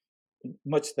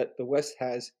much that the West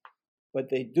has, but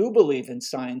they do believe in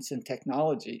science and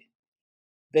technology.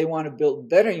 They want to build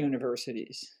better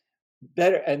universities,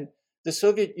 and the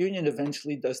Soviet Union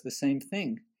eventually does the same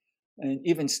thing. And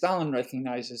even Stalin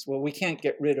recognizes, well, we can't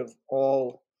get rid of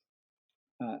all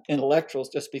intellectuals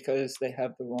just because they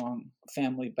have the wrong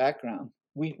family background.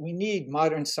 We need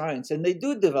modern science, and they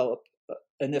do develop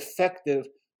an effective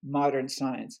modern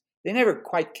science. They never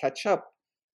quite catch up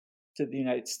to the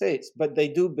United States, but they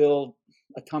do build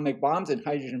atomic bombs and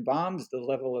hydrogen bombs. The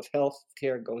level of health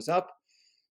care goes up.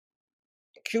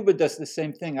 Cuba does the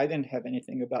same thing. I didn't have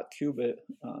anything about Cuba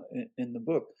in the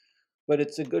book, but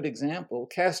it's a good example.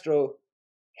 Castro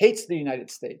hates the United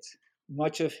States.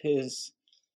 Much of his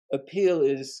appeal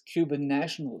is Cuban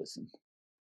nationalism,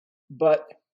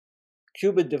 but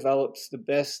Cuba develops the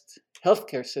best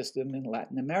healthcare system in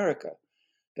Latin America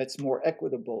that's more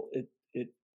equitable. It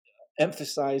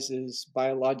emphasizes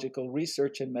biological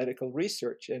research and medical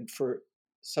research, and for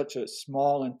such a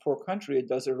small and poor country, it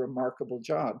does a remarkable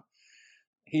job.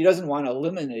 He doesn't want to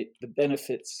eliminate the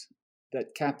benefits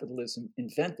that capitalism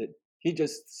invented. He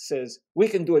just says, we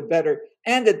can do it better,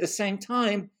 and at the same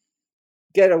time,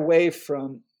 get away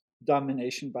from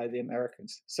domination by the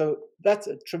Americans. So that's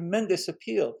a tremendous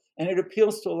appeal, and it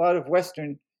appeals to a lot of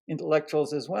Western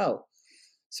intellectuals as well.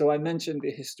 So I mentioned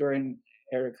the historian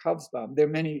Eric Hobsbawm. There are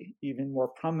many even more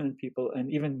prominent people, and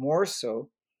even more so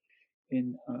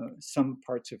in some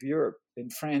parts of Europe. In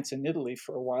France and Italy,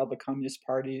 for a while, the communist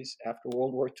parties after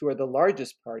World War II are the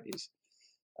largest parties.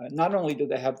 Not only do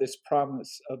they have this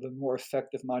promise of a more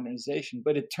effective modernization,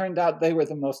 but it turned out they were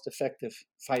the most effective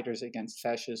fighters against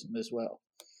fascism as well.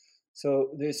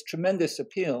 So there's tremendous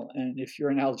appeal. And if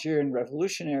you're an Algerian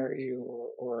revolutionary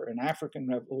or an African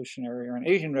revolutionary or an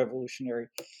Asian revolutionary,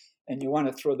 and you want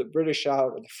to throw the British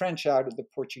out or the French out or the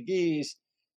Portuguese,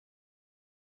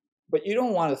 but you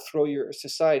don't want to throw your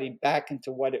society back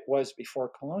into what it was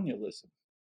before colonialism,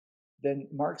 then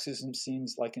Marxism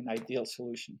seems like an ideal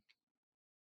solution.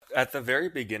 At the very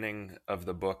beginning of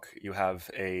the book, you have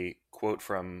a quote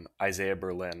from Isaiah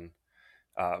Berlin.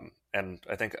 And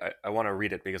I think I want to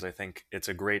read it because I think it's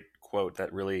a great quote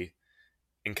that really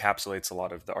encapsulates a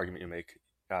lot of the argument you make.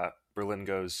 Berlin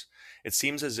goes, "It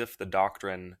seems as if the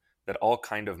doctrine that all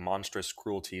kind of monstrous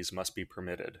cruelties must be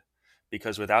permitted,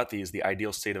 because without these the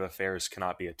ideal state of affairs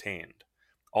cannot be attained.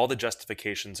 All the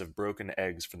justifications of broken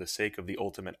eggs for the sake of the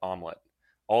ultimate omelet,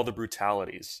 all the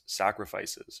brutalities,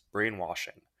 sacrifices,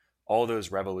 brainwashing, all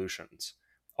those revolutions,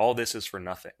 all this is for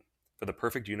nothing, for the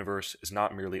perfect universe is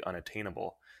not merely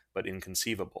unattainable, but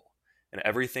inconceivable, and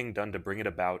everything done to bring it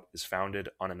about is founded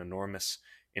on an enormous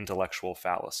intellectual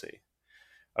fallacy."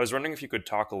 I was wondering if you could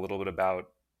talk a little bit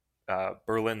about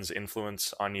Berlin's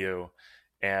influence on you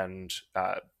and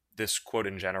this quote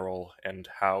in general and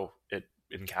how it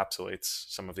encapsulates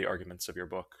some of the arguments of your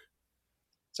book.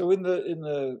 So in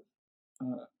the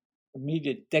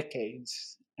immediate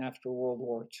decades after World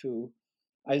War II,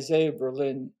 Isaiah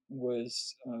Berlin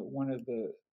was one of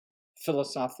the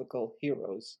philosophical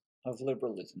heroes of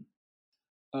liberalism.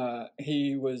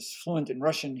 He was fluent in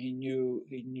Russian. He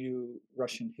knew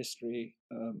Russian history,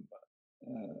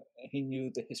 He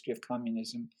knew the history of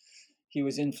communism. He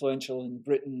was influential in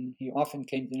Britain. He often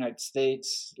came to the United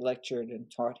States, lectured and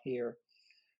taught here.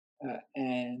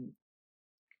 And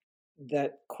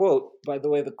that quote, by the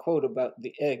way, the quote about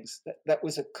the eggs, that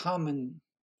was a common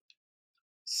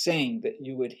saying that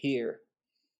you would hear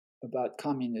about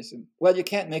communism. Well, you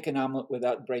can't make an omelet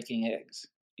without breaking eggs.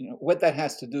 What that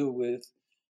has to do with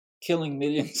killing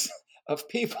millions of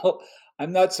people,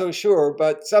 I'm not so sure,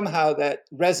 but somehow that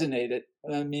resonated.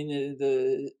 I mean,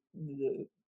 the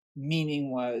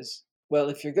meaning was, well,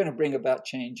 if you're going to bring about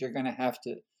change, you're going to have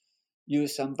to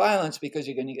use some violence because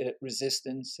you're going to get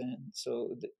resistance, and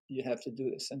so you have to do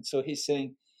this. And so he's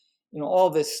saying, all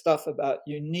this stuff about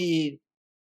you need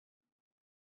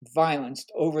violence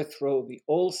to overthrow the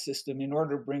old system in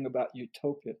order to bring about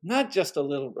utopia, not just a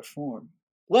little reform.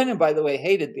 Lenin, by the way,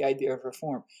 hated the idea of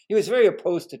reform. He was very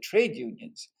opposed to trade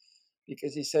unions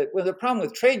because he said, well, the problem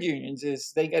with trade unions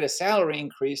is they get a salary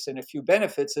increase and a few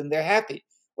benefits and they're happy.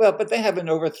 Well, but they haven't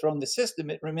overthrown the system.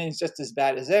 It remains just as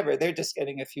bad as ever. They're just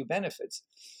getting a few benefits.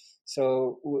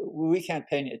 So we can't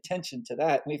pay any attention to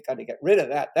that. We've got to get rid of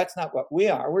that. That's not what we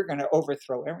are. We're going to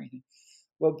overthrow everything.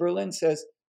 Well, Berlin says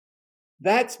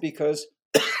that's because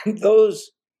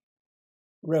those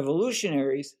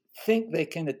revolutionaries think they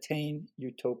can attain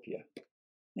utopia.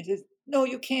 He says, no,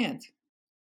 you can't.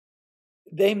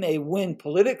 They may win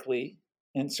politically,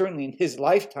 and certainly in his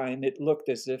lifetime, it looked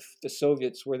as if the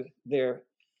Soviets were there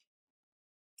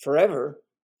forever,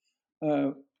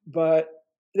 but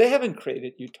they haven't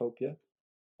created utopia.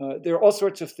 There are all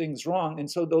sorts of things wrong,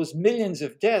 and so those millions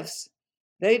of deaths,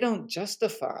 they don't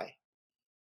justify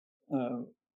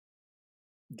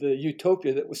the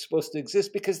utopia that was supposed to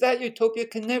exist, because that utopia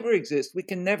can never exist. We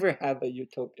can never have a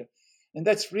utopia. And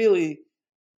that's really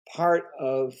part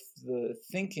of the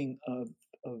thinking of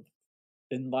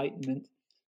Enlightenment.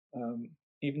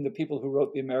 Even the people who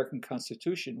wrote the American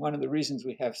Constitution, one of the reasons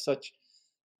we have such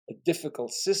a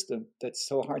difficult system that's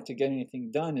so hard to get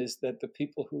anything done is that the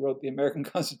people who wrote the American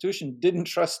Constitution didn't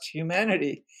trust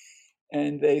humanity.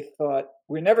 And they thought,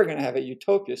 we're never going to have a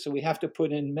utopia, so we have to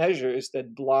put in measures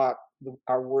that block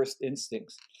our worst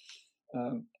instincts.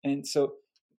 And so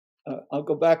I'll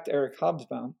go back to Eric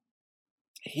Hobsbawm.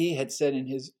 He had said in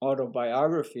his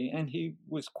autobiography, and he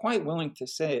was quite willing to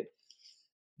say it,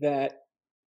 that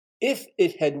if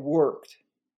it had worked,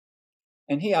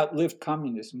 and he outlived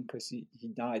communism because he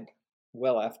died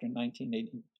well after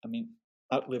 1980,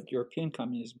 outlived European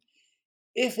communism.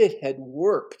 If it had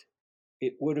worked,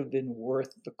 it would have been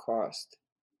worth the cost.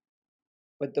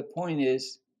 But the point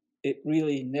is, it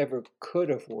really never could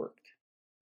have worked.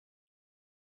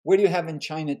 What do you have in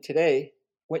China today?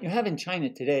 What you have in China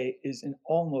today is an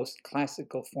almost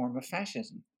classical form of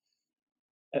fascism.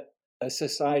 A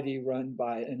society run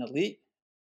by an elite,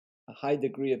 a high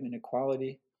degree of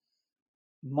inequality,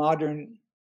 modern,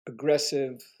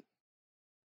 aggressive,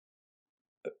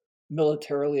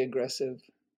 militarily aggressive,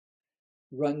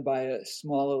 run by a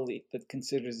small elite that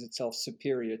considers itself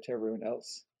superior to everyone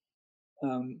else.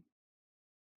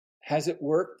 Has it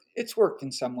worked? It's worked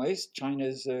in some ways.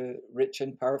 China's a rich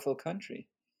and powerful country.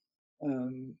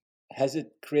 Has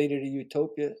it created a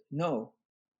utopia? No.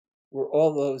 Were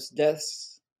all those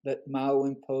deaths that Mao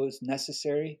imposed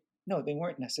necessary? No, they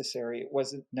weren't necessary. It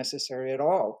wasn't necessary at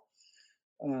all.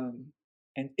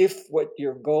 And if what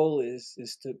your goal is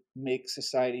to make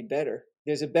society better,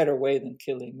 there's a better way than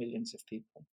killing millions of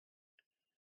people.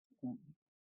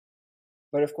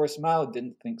 But of course, Mao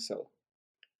didn't think so.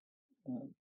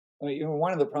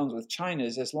 One of the problems with China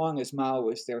is as long as Mao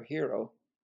was their hero,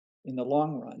 in the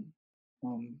long run,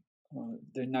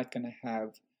 they're not going to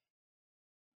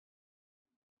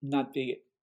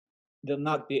they'll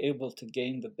not be able to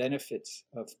gain the benefits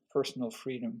of personal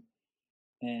freedom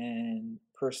and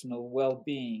personal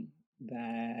well-being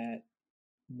that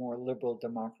more liberal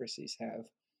democracies have.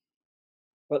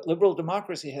 But liberal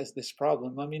democracy has this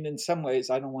problem. In some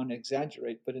ways, I don't want to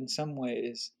exaggerate, but in some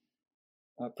ways,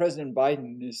 President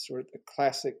Biden is sort of the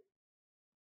classic,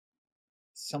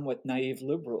 somewhat naive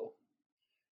liberal.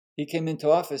 He came into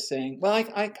office saying, well,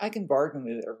 I can bargain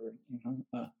with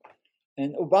everyone.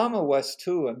 And Obama was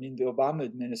too. The Obama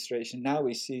administration, now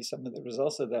we see some of the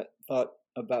results of that thought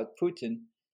about Putin.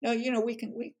 Now,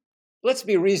 let's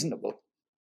be reasonable.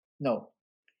 No,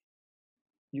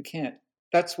 you can't.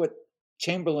 That's what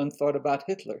Chamberlain thought about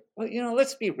Hitler. Well,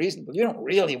 let's be reasonable. You don't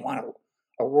really want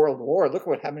a world war. Look at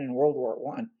what happened in World War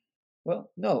I. Well,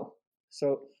 no.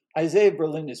 So Isaiah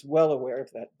Berlin is well aware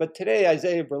of that. But today,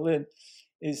 Isaiah Berlin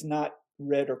is not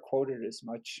read or quoted as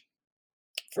much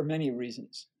for many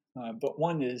reasons. But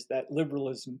one is that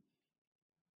liberalism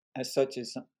as such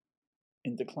is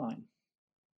in decline.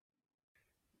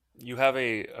 You have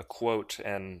a quote,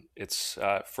 and it's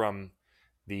from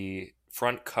the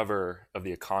front cover of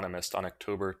The Economist on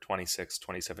October 26,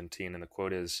 2017. And the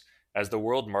quote is, "As the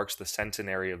world marks the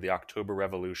centenary of the October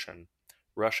Revolution,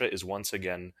 Russia is once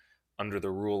again under the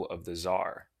rule of the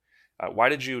Tsar." Why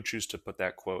did you choose to put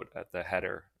that quote at the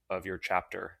header of your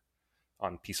chapter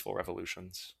on peaceful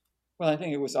revolutions? Well, I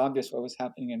think it was obvious what was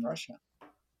happening in Russia.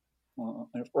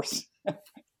 And of course,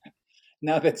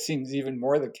 now that seems even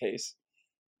more the case.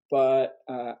 But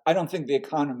I don't think The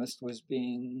Economist was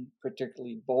being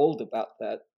particularly bold about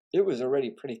that. It was already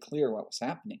pretty clear what was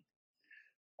happening.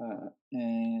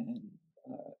 And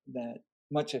that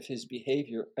much of his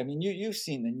behavior, I mean, you've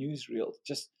seen the newsreel,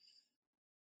 just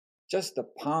the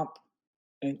pomp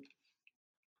and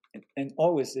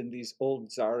always in these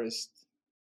old czarist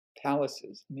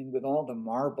palaces. I mean, with all the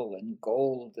marble and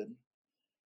gold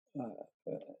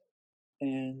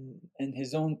and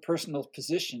his own personal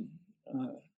position.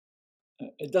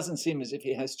 It doesn't seem as if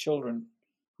he has children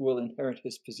who will inherit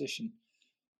his position,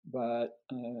 but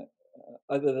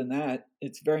other than that,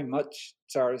 it's very much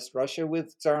Tsarist Russia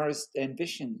with Tsarist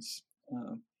ambitions.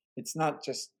 It's not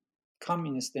just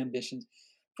communist ambitions.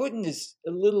 Putin is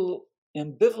a little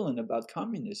ambivalent about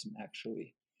communism,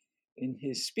 actually. In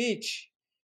his speech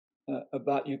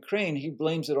about Ukraine, he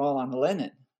blames it all on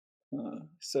Lenin.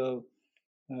 So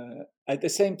at the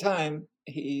same time,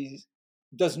 he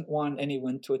doesn't want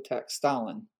anyone to attack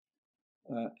Stalin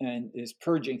and is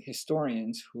purging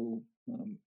historians who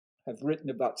have written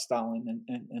about Stalin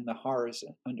and the horrors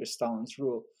under Stalin's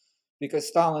rule. Because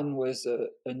Stalin was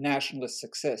a nationalist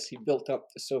success. He built up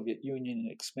the Soviet Union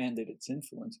and expanded its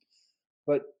influence.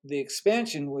 But the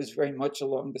expansion was very much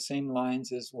along the same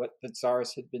lines as what the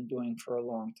Tsars had been doing for a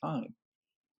long time.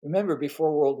 Remember,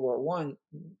 before World War I,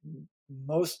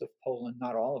 most of Poland,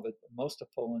 not all of it, but most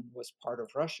of Poland was part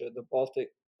of Russia. The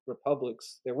Baltic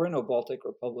republics, there were no Baltic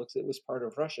republics, it was part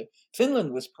of Russia.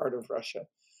 Finland was part of Russia.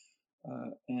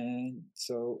 And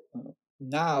so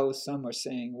now some are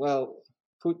saying, well,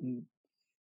 Putin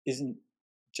isn't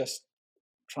just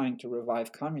trying to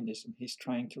revive communism, he's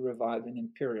trying to revive an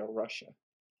imperial Russia.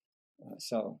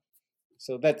 So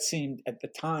that seemed at the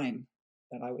time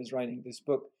that I was writing this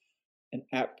book an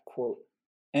apt quote.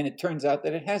 And it turns out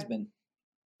that it has been.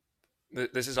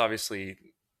 This is obviously,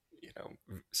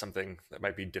 something that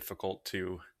might be difficult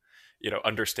to,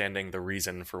 understanding the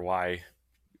reason for why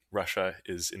Russia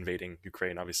is invading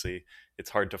Ukraine. Obviously,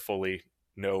 it's hard to fully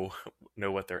know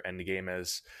what their end game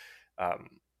is.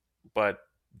 But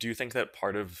do you think that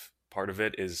part of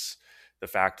it is the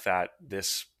fact that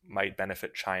this might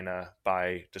benefit China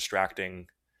by distracting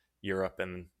Europe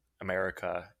and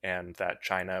America, and that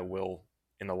China will,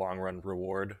 in the long run,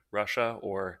 reward Russia?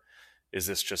 Or is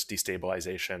this just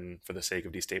destabilization for the sake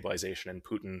of destabilization and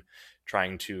Putin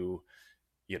trying to,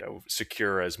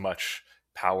 secure as much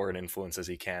power and influence as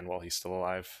he can while he's still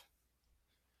alive?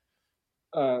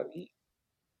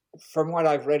 From what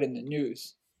I've read in the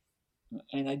news,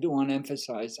 and I do want to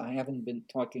emphasize, I haven't been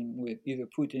talking with either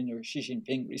Putin or Xi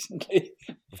Jinping recently.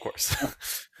 Of course.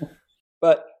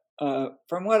 But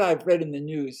from what I've read in the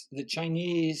news, the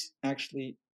Chinese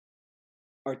actually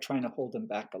are trying to hold them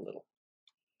back a little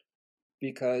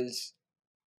because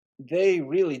they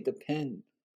really depend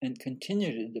and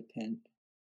continue to depend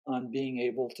on being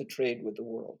able to trade with the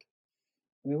world.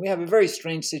 I mean, we have a very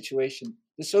strange situation.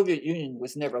 The Soviet Union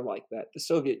was never like that. The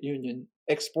Soviet Union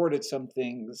exported some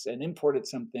things and imported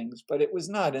some things, but it was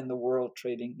not in the World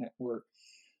Trading Network.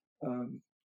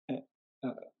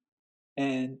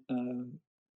 And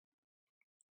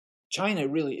China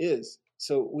really is.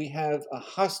 So we have a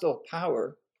hostile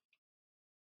power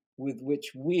with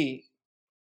which we,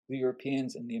 the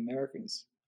Europeans and the Americans,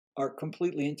 are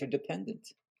completely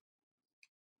interdependent.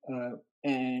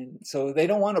 And so they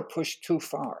don't want to push too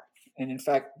far. And in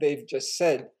fact, they've just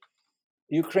said,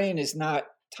 Ukraine is not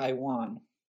Taiwan.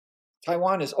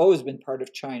 Taiwan has always been part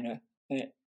of China.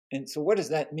 And so what does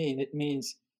that mean? It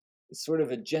means it's sort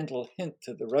of a gentle hint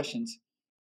to the Russians.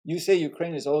 You say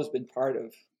Ukraine has always been part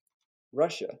of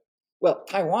Russia. Well,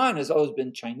 Taiwan has always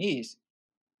been Chinese,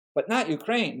 but not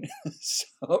Ukraine.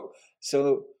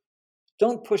 So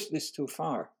don't push this too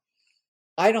far.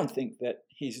 I don't think that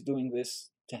he's doing this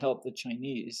to help the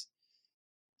Chinese.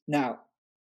 Now,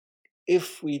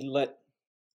 if we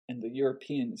and the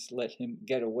Europeans let him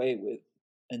get away with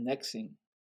annexing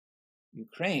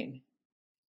Ukraine,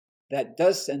 that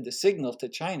does send a signal to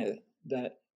China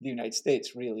that the United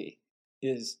States really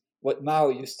is what Mao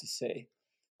used to say,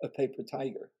 a paper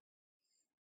tiger.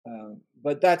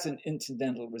 But that's an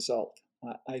incidental result.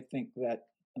 I think that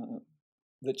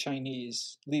the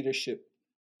Chinese leadership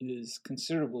is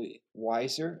considerably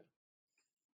wiser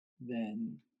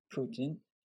than Putin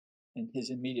and his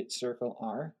immediate circle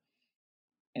are.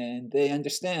 And they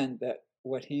understand that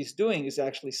what he's doing is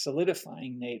actually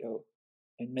solidifying NATO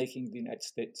and making the United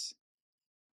States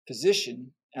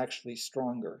position actually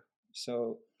stronger.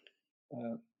 So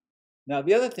now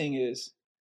the other thing is,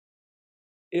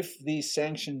 if these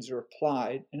sanctions are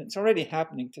applied, and it's already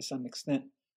happening to some extent,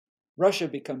 Russia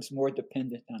becomes more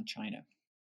dependent on China.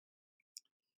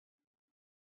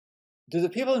 Do the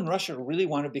people in Russia really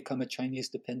want to become a Chinese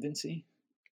dependency?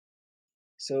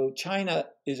 So China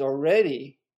is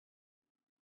already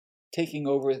taking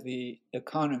over the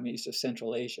economies of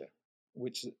Central Asia,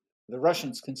 which the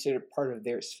Russians consider part of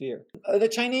their sphere. The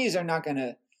Chinese are not going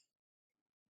to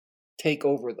take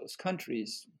over those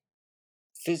countries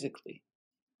physically.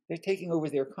 They're taking over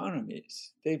their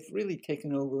economies. They've really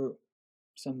taken over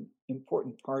some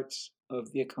important parts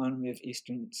of the economy of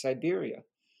Eastern Siberia.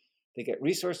 They get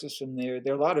resources from there.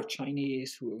 There are a lot of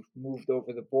Chinese who have moved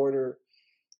over the border.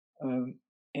 I'm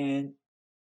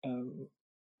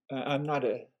not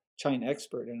a China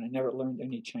expert, and I never learned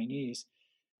any Chinese.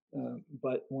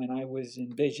 But when I was in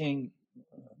Beijing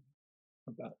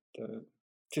about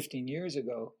 15 years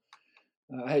ago,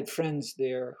 I had friends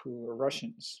there who were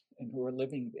Russians and who were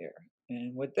living there.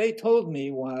 And what they told me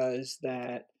was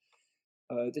that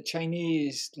the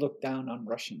Chinese look down on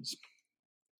Russians.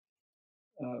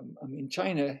 I mean,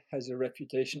 China has a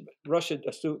reputation, but Russia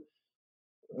does too.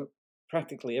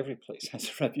 Practically every place has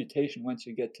a reputation, once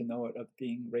you get to know it, of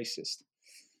being racist.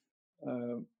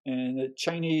 And the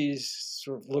Chinese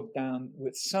sort of look down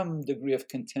with some degree of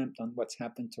contempt on what's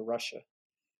happened to Russia.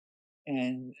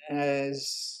 And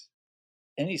as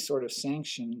any sort of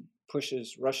sanction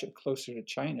pushes Russia closer to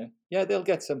China, yeah, they'll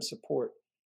get some support,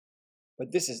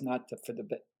 but this is not to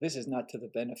the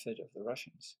benefit of the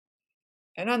Russians.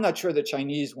 And I'm not sure the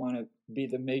Chinese want to be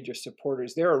the major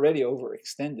supporters. They're already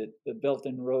overextended. The Belt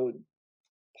and Road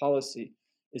policy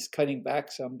is cutting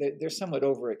back some. They're somewhat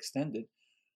overextended.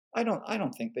 I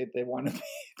don't think they want to be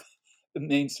the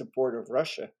main supporter of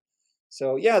Russia.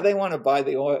 So yeah, they want to buy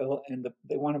the oil, and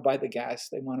they want to buy the gas,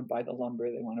 they want to buy the lumber,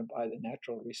 they want to buy the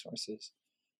natural resources.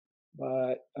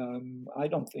 But I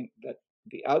don't think that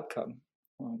the outcome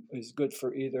is good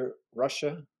for either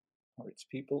Russia or its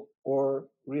people, or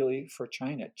really for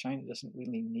China. China doesn't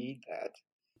really need that.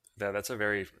 Yeah, that's a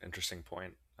very interesting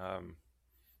point. I'm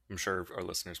sure our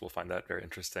listeners will find that very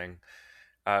interesting.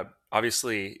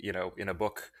 Obviously, in a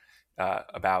book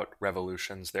about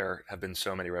revolutions, there have been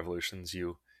so many revolutions,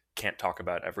 you can't talk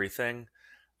about everything.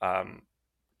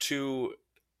 Two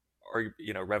are,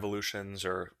 revolutions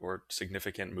or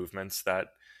significant movements that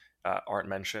aren't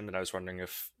mentioned, and I was wondering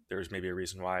if there's maybe a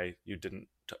reason why you didn't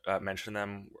mention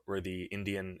them, were the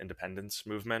Indian independence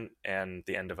movement and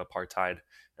the end of apartheid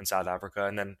in South Africa,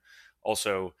 and then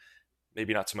also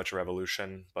maybe not so much a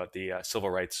revolution, but the civil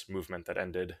rights movement that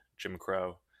ended Jim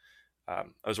Crow. I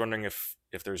was wondering if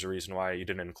there's a reason why you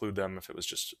didn't include them, if it was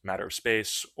just a matter of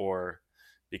space, or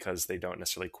because they don't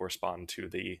necessarily correspond to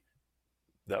the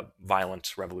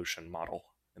violent revolution model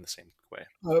in the same way.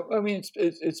 I mean,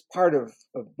 it's part of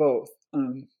both.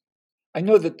 I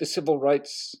know that the civil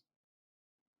rights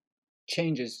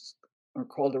changes are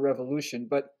called a revolution,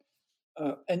 but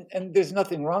and there's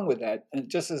nothing wrong with that. And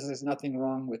just as there's nothing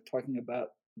wrong with talking about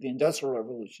the Industrial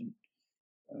Revolution,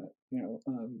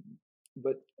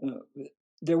 but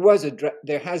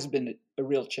there has been a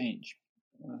real change,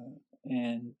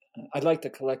 and I'd like to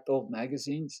collect old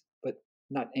magazines, but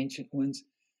not ancient ones.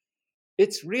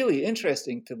 It's really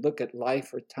interesting to look at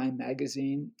Life or Time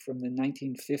magazine from the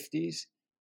 1950s.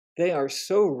 They are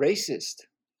so racist.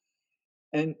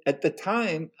 And at the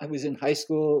time, I was in high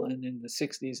school and in the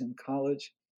 60s in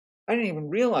college. I didn't even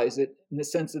realize it, in the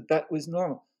sense that that was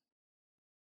normal.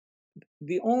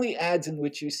 The only ads in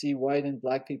which you see white and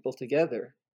black people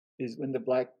together is when the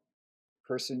black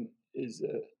person is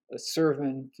a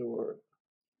servant,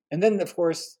 and then of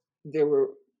course there were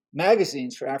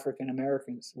magazines for African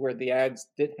Americans where the ads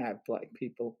did have black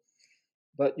people.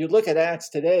 But you look at ads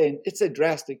today and it's a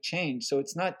drastic change. So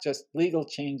it's not just legal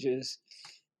changes,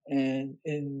 and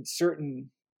in certain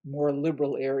more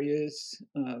liberal areas,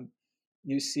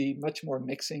 you see much more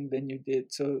mixing than you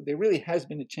did. So there really has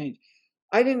been a change.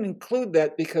 I didn't include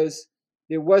that because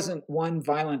there wasn't one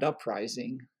violent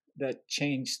uprising that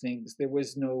changed things. There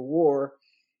was no war,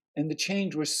 and the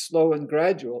change was slow and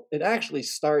gradual. It actually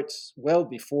starts well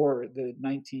before the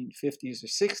 1950s or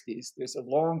 60s. There's a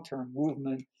long-term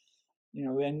movement,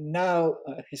 and now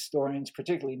historians,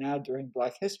 particularly now during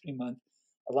Black History Month,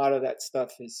 a lot of that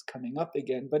stuff is coming up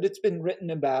again. But it's been written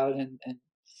about, and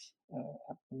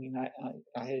I mean,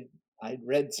 I had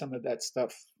read some of that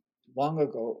stuff long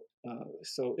ago,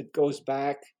 So it goes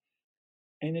back,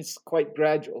 and it's quite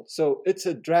gradual. So it's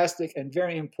a drastic and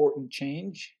very important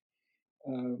change.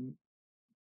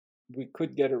 We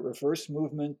could get a reverse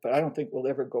movement, but I don't think we'll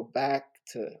ever go back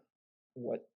to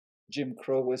what Jim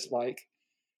Crow was like.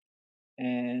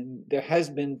 And there has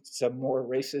been some more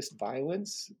racist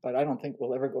violence, but I don't think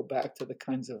we'll ever go back to the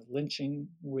kinds of lynching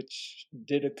which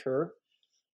did occur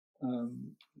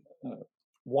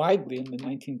widely in the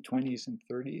 1920s and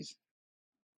 30s,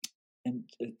 and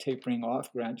tapering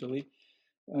off gradually.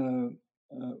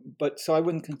 But so I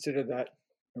wouldn't consider that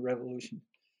a revolution.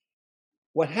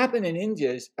 What happened in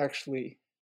India is actually,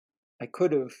 I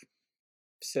could have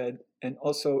said, and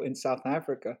also in South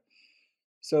Africa.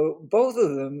 So both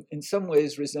of them, in some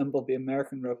ways, resemble the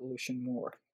American Revolution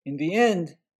more. In the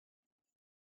end,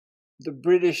 the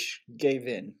British gave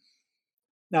in.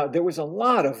 Now, there was a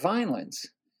lot of violence,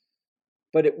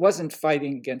 but it wasn't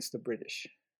fighting against the British.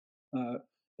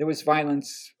 There was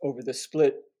violence over the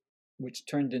split, which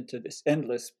turned into this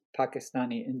endless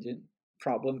Pakistani-Indian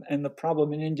problem, and the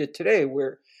problem in India today,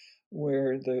 where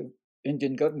the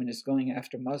Indian government is going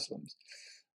after Muslims.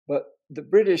 But the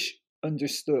British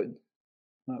understood,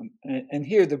 and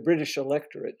here the British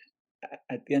electorate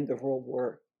at the end of World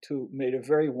War II made a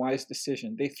very wise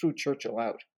decision. They threw Churchill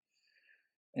out.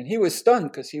 And he was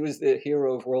stunned because he was the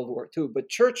hero of World War II. But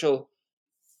Churchill,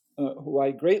 who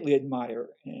I greatly admire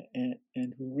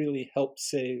and who really helped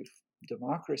save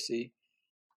democracy,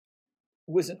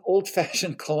 was an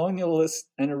old-fashioned colonialist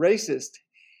and a racist.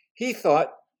 He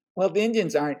thought, well, the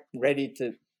Indians aren't ready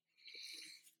to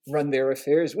run their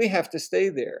affairs. We have to stay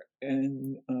there.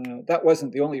 And that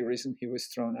wasn't the only reason he was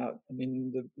thrown out. I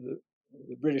mean,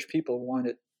 the British people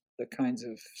wanted the kinds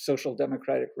of social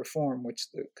democratic reform which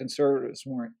the conservatives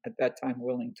weren't at that time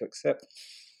willing to accept.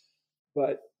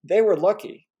 But they were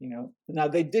lucky, you know. Now,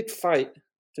 they did fight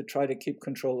to try to keep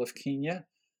control of Kenya,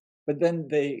 but then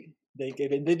they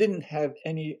gave in. They didn't have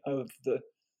any of the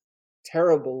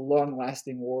terrible,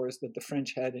 long-lasting wars that the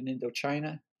French had in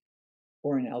Indochina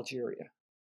or in Algeria,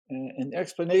 and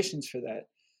explanations for that.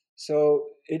 So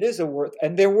it is a worth.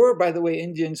 And there were, by the way,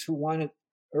 Indians who wanted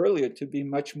earlier to be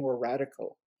much more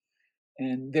radical.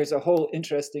 And there's a whole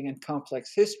interesting and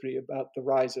complex history about the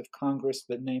rise of Congress,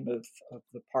 the name of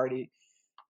the party.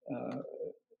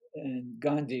 And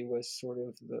Gandhi was sort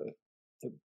of the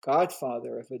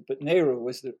godfather of it, but Nehru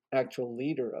was the actual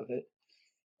leader of it.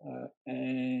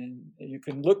 And you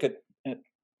can look at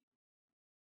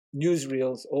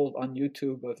newsreels old on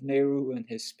YouTube of Nehru and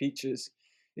his speeches.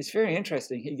 It's very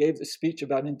interesting. He gave the speech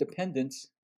about independence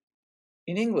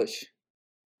in English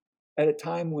at a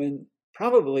time when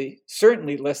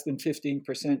certainly less than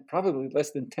 15%, probably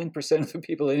less than 10% of the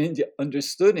people in India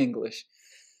understood English.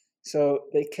 So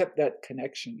they kept that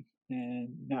connection. And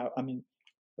now, I mean,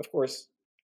 of course,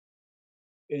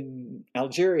 in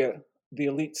Algeria, the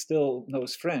elite still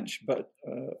knows French, but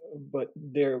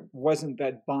there wasn't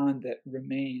that bond that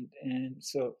remained. And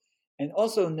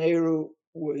also Nehru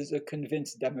was a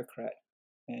convinced Democrat.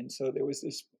 And so there was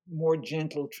this more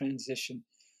gentle transition.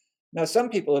 Now, some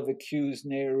people have accused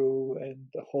Nehru and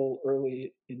the whole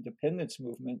early independence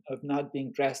movement of not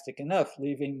being drastic enough,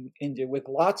 leaving India with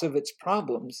lots of its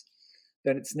problems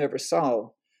that it's never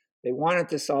solved. They wanted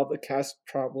to solve the caste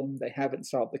problem. They haven't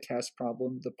solved the caste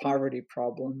problem, the poverty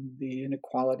problem, the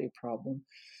inequality problem.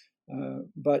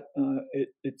 But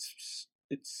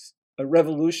it's a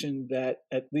revolution that,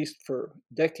 at least for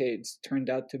decades, turned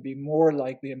out to be more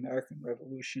like the American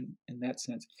Revolution in that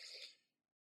sense.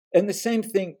 And the same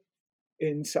thing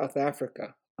in South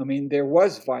Africa. I mean, there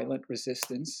was violent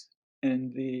resistance,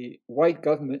 and the white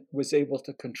government was able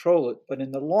to control it. But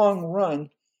in the long run,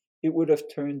 it would have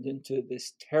turned into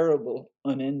this terrible,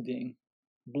 unending,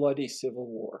 bloody civil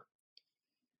war.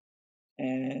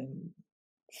 And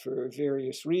for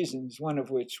various reasons, one of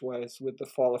which was with the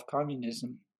fall of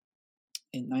communism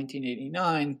in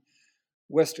 1989,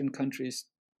 Western countries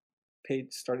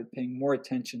started paying more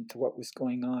attention to what was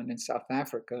going on in South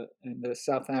Africa, and the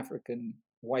South African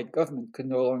white government could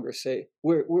no longer say,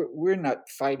 we're not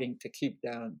fighting to keep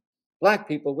down Black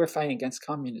people, we're fighting against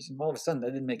communism. All of a sudden,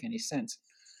 that didn't make any sense.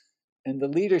 And the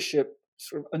leadership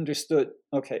sort of understood,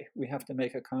 okay, we have to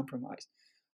make a compromise.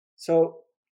 So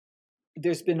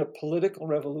there's been a political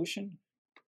revolution,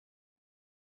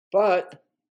 but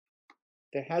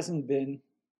there hasn't been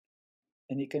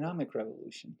an economic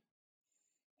revolution.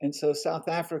 And so South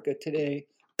Africa today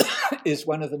is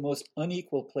one of the most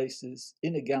unequal places,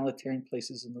 inegalitarian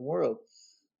places in the world.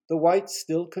 The whites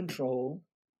still control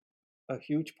a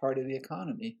huge part of the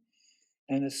economy,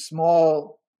 and a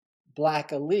small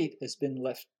Black elite has been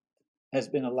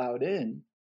allowed in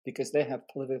because they have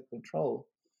political control.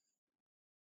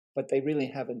 but they really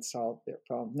haven't solved their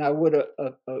problem. Now, would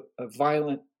a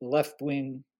violent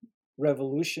left-wing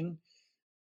revolution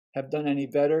have done any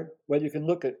better? Well, you can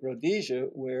look at Rhodesia,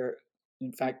 where,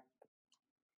 in fact,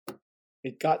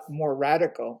 it got more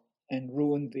radical and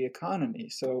ruined the economy.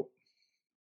 So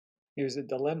here's a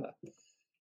dilemma.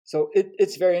 So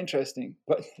it's very interesting.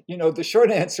 But, the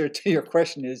short answer to your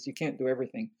question is you can't do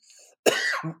everything.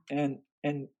 and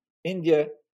India,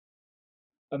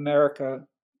 America,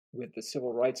 with the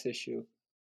civil rights issue,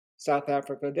 South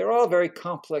Africa, they're all very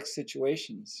complex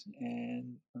situations.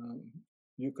 And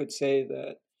you could say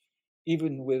that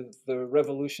even with the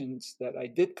revolutions that I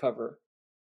did cover,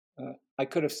 I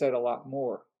could have said a lot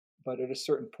more, but at a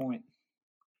certain point.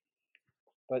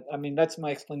 But I mean, that's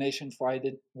my explanation for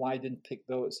why I didn't pick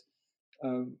those.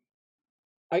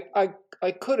 I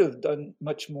could have done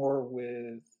much more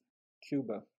with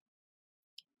Cuba.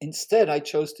 Instead, I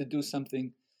chose to do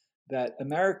something that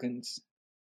Americans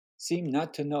seem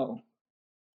not to know.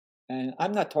 And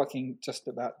I'm not talking just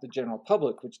about the general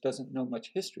public, which doesn't know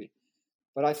much history,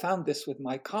 but I found this with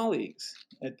my colleagues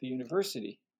at the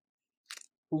university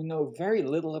who know very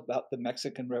little about the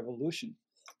Mexican Revolution,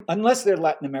 unless they're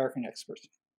Latin American experts.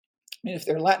 I mean, if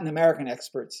they're Latin American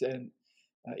experts and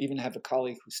even have a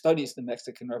colleague who studies the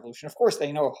Mexican Revolution, of course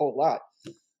they know a whole lot.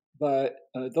 But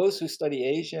those who study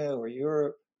Asia or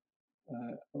Europe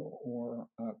or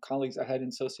colleagues I had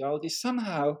in sociology,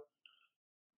 somehow,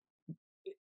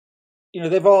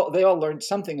 they all learned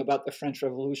something about the French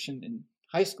Revolution in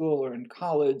high school or in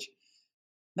college,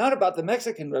 not about the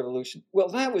Mexican Revolution. Well,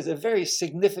 that was a very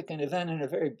significant event and a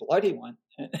very bloody one.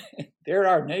 They're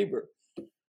our neighbor.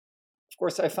 Of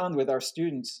course, I found with our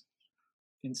students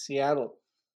in Seattle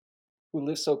who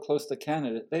live so close to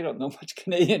Canada, they don't know much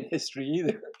Canadian history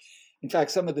either. In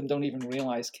fact, some of them don't even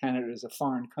realize Canada is a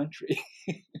foreign country.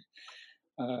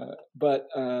 But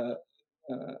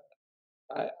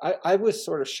I was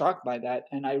sort of shocked by that,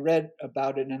 and I read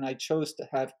about it, and I chose to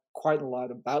have quite a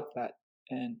lot about that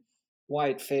and why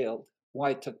it failed, why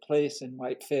it took place, and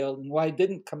why it failed, and why it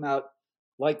didn't come out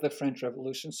like the French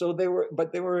Revolution. So there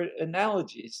were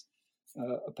analogies,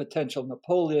 a potential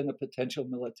Napoleon, a potential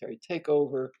military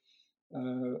takeover,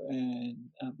 and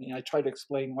I mean, I try to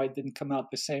explain why it didn't come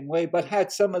out the same way, but had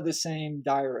some of the same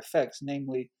dire effects,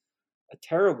 namely a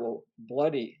terrible,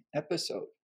 bloody episode.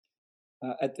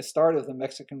 At the start of the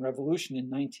Mexican Revolution in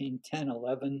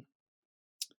 1910-11,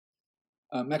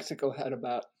 Mexico had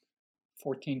about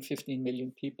 14, 15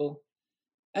 million people,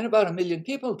 and about 1 million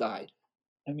people died.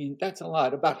 I mean, that's a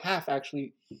lot. About half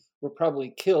actually were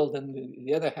probably killed, and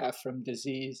the other half from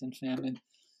disease and famine.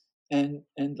 And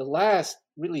the last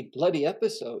really bloody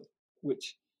episode,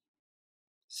 which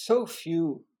so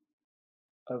few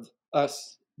of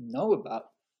us know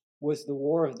about, was the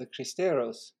War of the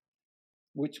Cristeros,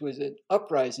 which was an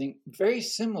uprising very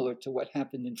similar to what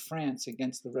happened in France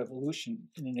against the revolution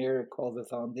in an area called the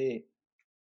Vendée,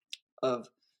 of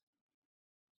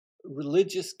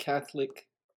religious Catholic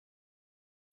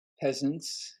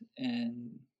peasants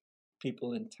and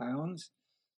people in towns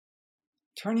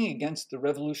turning against the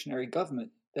revolutionary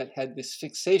government that had this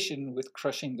fixation with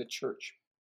crushing the church.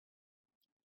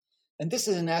 And this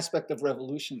is an aspect of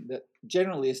revolution that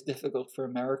generally is difficult for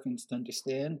Americans to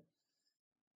understand.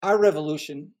 Our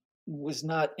revolution was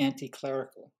not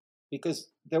anti-clerical because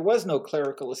there was no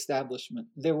clerical establishment.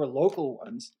 There were local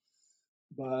ones,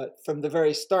 but from the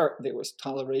very start, there was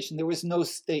toleration. There was no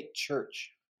state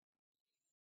church.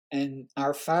 And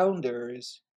our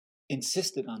founders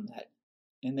insisted on that.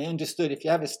 And they understood if you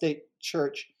have a state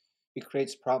church, it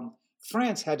creates problems.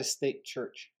 France had a state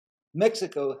church.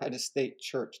 Mexico had a state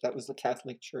church. That was the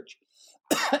Catholic Church.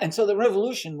 And so the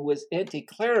revolution was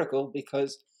anti-clerical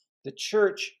because the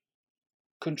church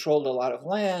controlled a lot of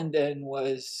land and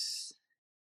was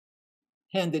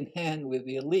hand in hand with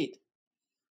the elite.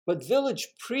 But village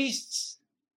priests,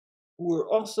 who were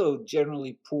also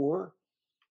generally poor,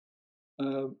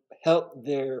 helped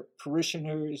their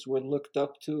parishioners, were looked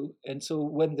up to. And so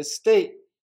when the state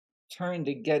turned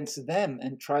against them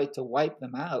and tried to wipe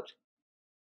them out,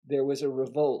 there was a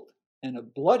revolt and a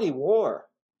bloody war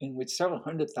in which several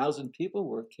 100,000 people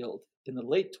were killed in the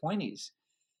late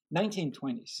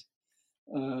 1920s.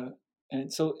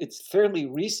 And so it's fairly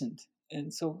recent.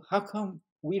 And so how come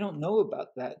we don't know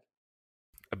about that?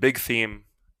 A big theme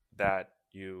that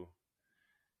you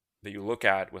look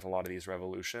at with a lot of these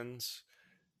revolutions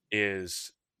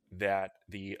is that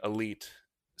the elite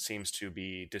seems to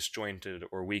be disjointed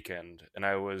or weakened. And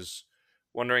I was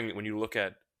wondering, when you look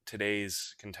at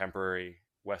today's contemporary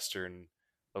Western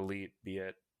elite, be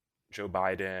it Joe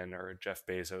Biden or Jeff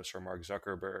Bezos or Mark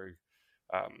Zuckerberg,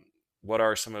 what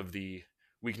are some of the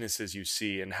weaknesses you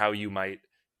see and how you might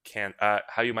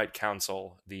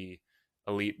counsel the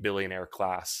elite billionaire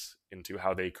class into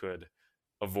how they could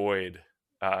avoid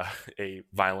a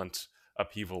violent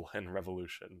upheaval and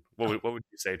revolution. What would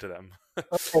you say to them?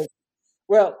 Okay.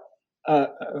 Well, uh,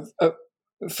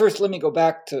 first, let me go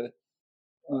back to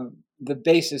the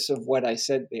basis of what I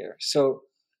said there. So,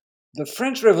 the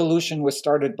French Revolution was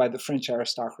started by the French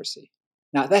aristocracy.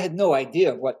 Now, they had no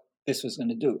idea what this was going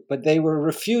to do, but they were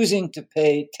refusing to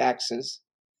pay taxes.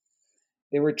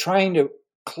 They were trying to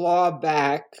claw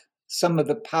back some of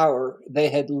the power they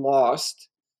had lost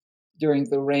during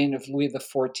the reign of Louis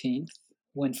XIV,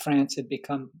 when France had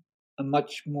become a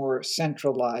much more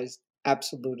centralized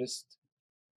absolutist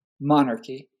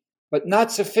monarchy, but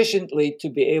not sufficiently to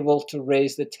be able to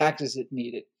raise the taxes it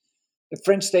needed. The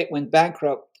French state went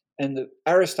bankrupt, and the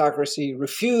aristocracy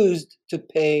refused to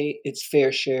pay its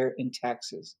fair share in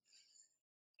taxes.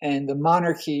 And the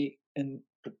monarchy and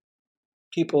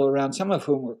people around, some of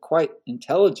whom were quite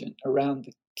intelligent, around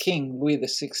the king, Louis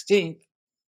XVI,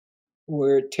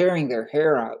 were tearing their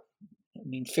hair out. I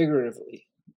mean, figuratively,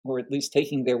 or at least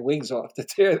taking their wigs off to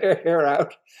tear their hair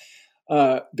out,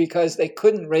 because they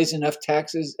couldn't raise enough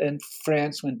taxes and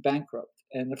France went bankrupt.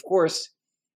 And of course,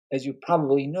 as you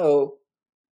probably know,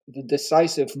 the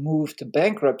decisive move to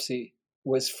bankruptcy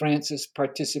was France's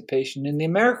participation in the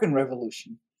American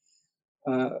Revolution.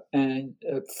 And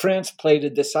France played a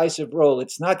decisive role.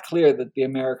 It's not clear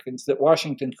that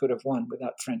Washington could have won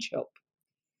without French help.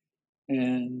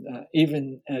 And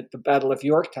even at the Battle of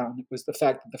Yorktown, it was the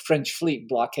fact that the French fleet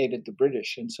blockaded the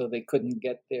British, and so they couldn't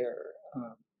get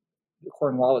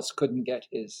Cornwallis couldn't get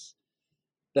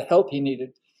the help he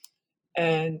needed.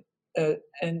 And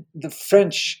the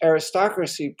French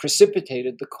aristocracy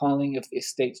precipitated the calling of the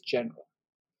Estates General,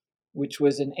 which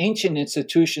was an ancient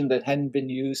institution that hadn't been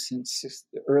used since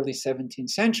the early 17th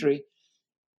century.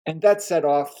 And that set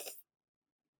off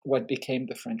what became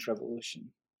the French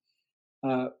Revolution.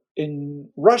 In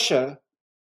Russia,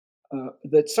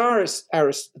 the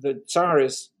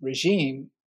Tsarist regime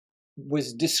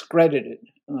was discredited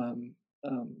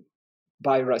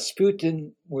by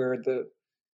Rasputin, where the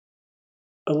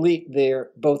elite there,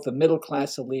 both the middle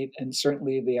class elite and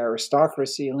certainly the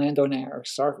aristocracy, landowner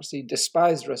aristocracy,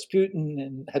 despised Rasputin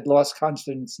and had lost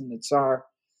confidence in the Tsar.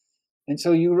 And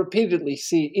so you repeatedly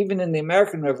see, even in the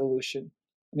American Revolution,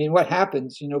 I mean, what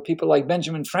happens? People like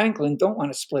Benjamin Franklin don't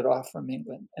want to split off from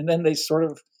England. And then they sort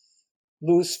of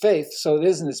lose faith. So it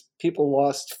isn't as people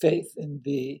lost faith in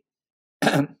the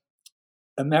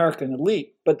American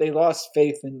elite, but they lost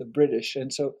faith in the British.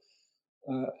 And so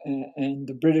and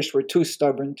the British were too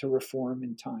stubborn to reform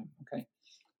in time. Okay.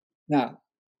 Now,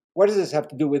 what does this have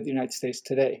to do with the United States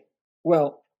today?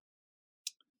 Well,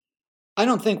 I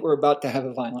don't think we're about to have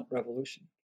a violent revolution.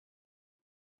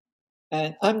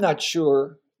 And I'm not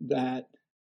sure that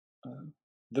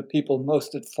the people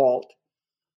most at fault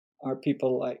are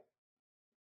people like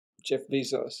Jeff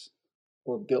Bezos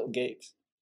or Bill Gates.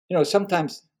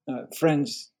 Sometimes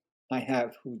friends I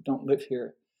have who don't live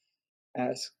here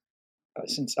ask,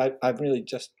 since I've really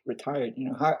just retired,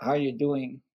 how are you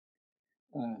doing?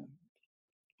 Do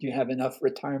you have enough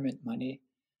retirement money?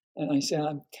 And I say,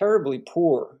 I'm terribly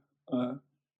poor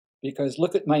because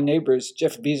look at my neighbors,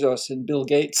 Jeff Bezos and Bill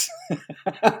Gates.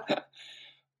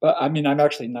 But I mean, I'm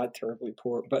actually not terribly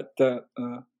poor, but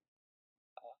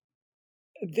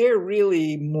they're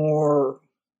really more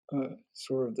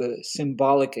sort of the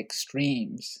symbolic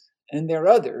extremes. And there are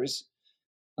others,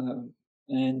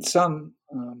 and some,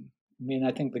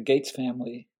 I think the Gates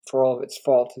family, for all of its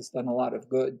fault, has done a lot of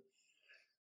good.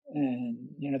 And,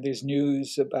 there's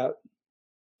news about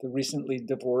the recently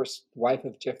divorced wife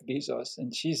of Jeff Bezos,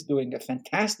 and she's doing a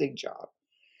fantastic job.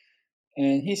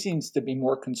 And he seems to be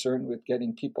more concerned with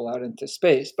getting people out into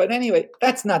space. But anyway,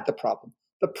 that's not the problem.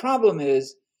 The problem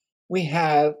is we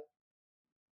have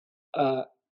a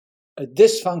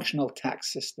dysfunctional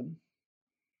tax system.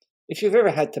 If you've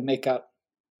ever had to make out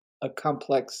a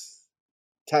complex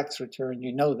tax return,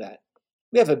 you know that.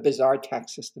 We have a bizarre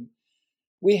tax system.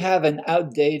 We have an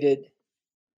outdated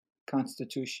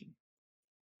constitution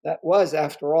that was,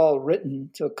 after all, written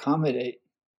to accommodate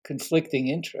conflicting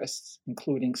interests,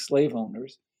 including slave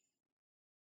owners,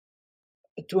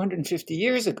 250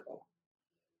 years ago.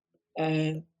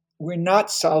 And we're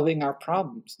not solving our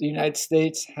problems. The United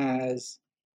States has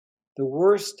the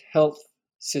worst health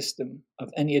system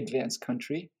of any advanced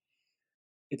country.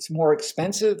 It's more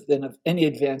expensive than of any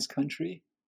advanced country,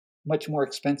 much more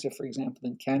expensive, for example,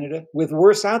 than Canada, with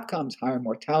worse outcomes, higher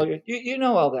mortality. You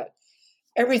know all that.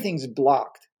 Everything's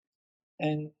blocked.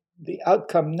 And the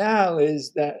outcome now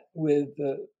is that with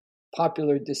the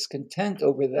popular discontent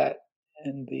over that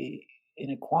and the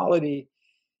inequality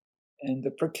and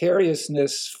the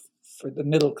precariousness for the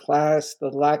middle class, the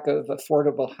lack of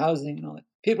affordable housing, and all that.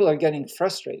 People are getting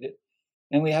frustrated,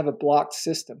 and we have a blocked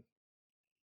system.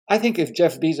 I think if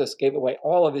Jeff Bezos gave away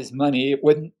all of his money, it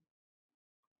wouldn't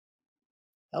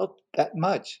help that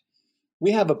much.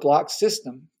 We have a blocked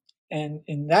system, and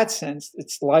in that sense,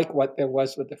 it's like what there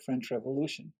was with the French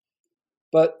Revolution.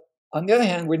 But on the other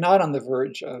hand, we're not on the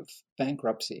verge of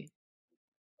bankruptcy.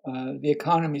 The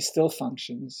economy still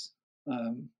functions,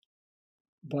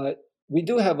 but we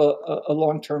do have a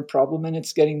long-term problem, and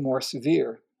it's getting more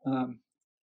severe.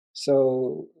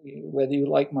 So whether you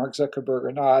like Mark Zuckerberg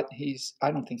or not,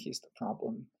 I don't think he's the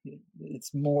problem.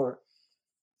 It's more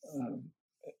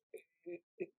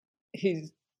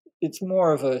it's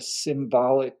more of a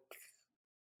symbolic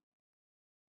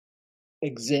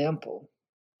example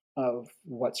of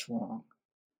what's wrong.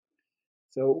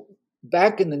 So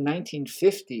back in the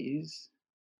 1950s,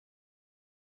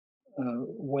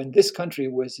 when this country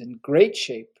was in great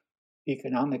shape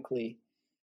economically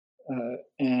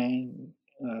and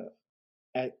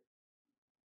at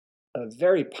a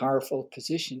very powerful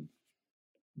position,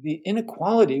 the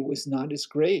inequality was not as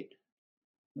great.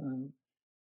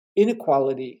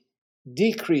 Inequality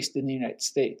decreased in the United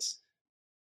States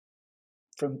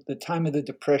from the time of the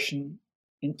Depression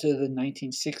into the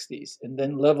 1960s, and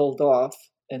then leveled off,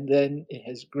 and then it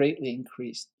has greatly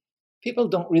increased. People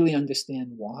don't really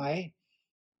understand why.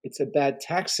 It's a bad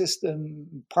tax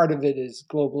system. Part of it is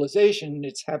globalization.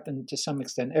 It's happened to some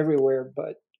extent everywhere,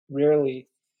 but rarely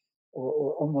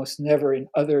or almost never in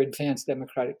other advanced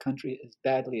democratic countries as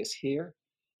badly as here.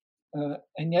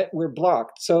 And yet we're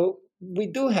blocked. So we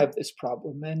do have this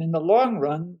problem. And in the long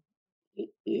run, it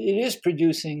is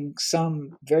producing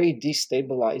some very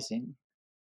destabilizing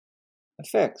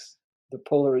effects. The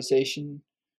polarization,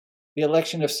 the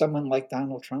election of someone like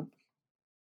Donald Trump.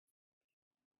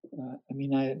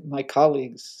 My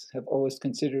colleagues have always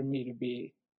considered me to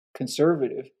be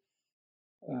conservative.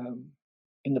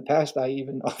 In the past, I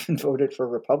even often voted for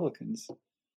Republicans.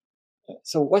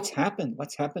 So what's happened?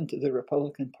 What's happened to the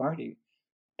Republican Party?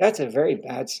 That's a very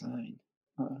bad sign.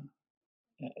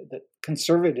 That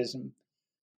conservatism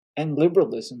and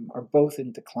liberalism are both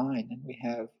in decline, and we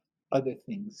have other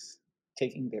things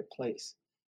taking their place.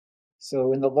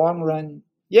 So in the long run,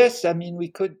 yes, we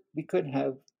could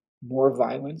have more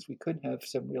violence. We could have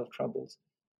some real troubles.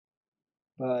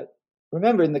 But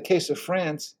remember, in the case of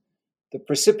France, the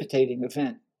precipitating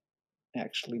event,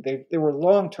 actually, there were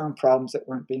long-term problems that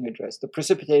weren't being addressed. The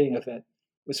precipitating event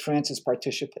was France's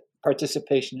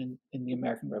participation in the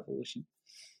American Revolution.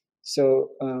 So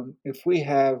if we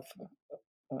have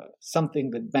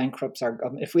something that bankrupts our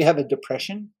government, if we have a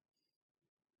depression,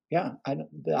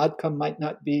 the outcome might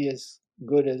not be as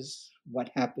good as what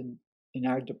happened in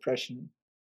our depression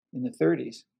in the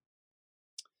 30s.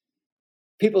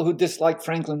 People who disliked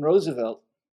Franklin Roosevelt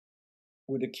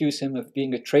would accuse him of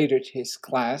being a traitor to his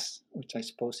class, which I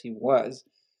suppose he was,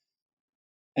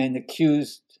 and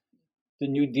accused the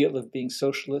New Deal of being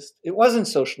socialist. It wasn't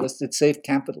socialist, it saved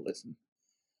capitalism.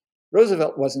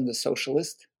 Roosevelt wasn't a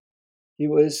socialist. He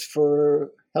was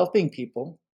for helping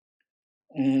people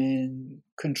and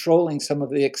controlling some of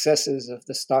the excesses of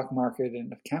the stock market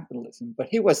and of capitalism. But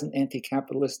he wasn't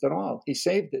anti-capitalist at all. He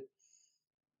saved it.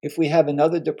 If we have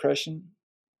another depression,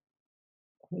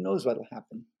 who knows what will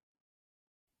happen?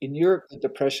 In Europe, the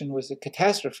depression was a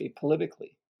catastrophe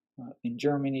politically. In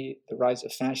Germany, the rise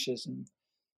of fascism.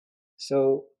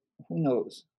 So who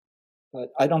knows? But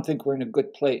I don't think we're in a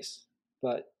good place.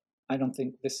 But I don't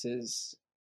think this is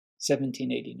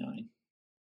 1789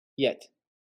 yet.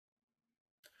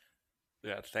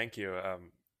 Yeah, thank you.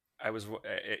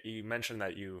 You mentioned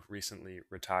that you recently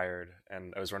retired,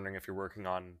 and I was wondering if you're working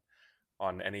on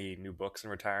any new books in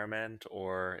retirement,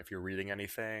 or if you're reading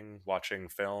anything, watching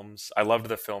films. I loved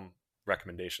the film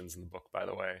recommendations in the book, by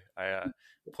the way. I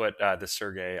put the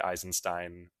Sergei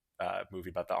Eisenstein movie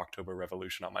about the October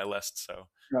Revolution on my list, so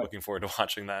right. Looking forward to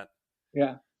watching that.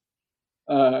 Yeah.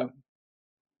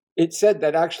 It said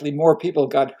that actually more people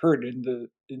got hurt in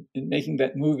making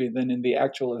that movie than in the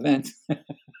actual event.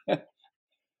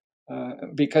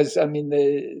 Because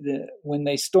when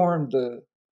they stormed the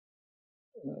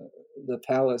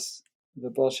palace, the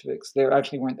Bolsheviks, there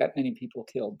actually weren't that many people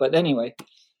killed. But anyway,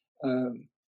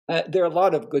 there are a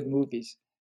lot of good movies.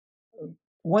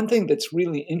 One thing that's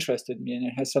really interested me, and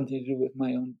it has something to do with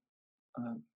my own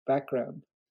background,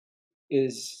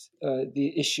 is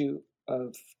the issue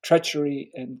of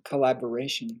treachery and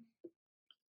collaboration.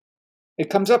 It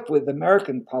comes up with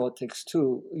American politics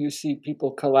too. You see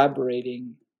people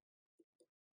collaborating,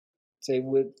 say,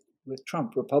 with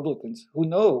Trump, Republicans who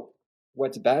know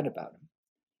what's bad about them,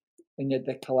 and yet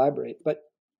they collaborate. But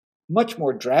much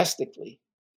more drastically,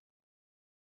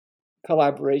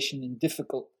 collaboration in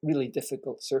really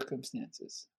difficult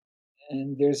circumstances.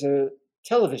 And there's a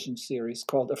television series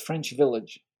called A French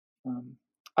Village.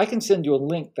 I can send you a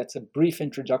link that's a brief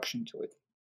introduction to it.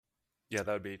 Yeah,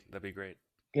 that'd be great.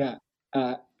 Yeah,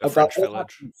 A about French what village.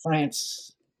 happened in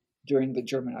France during the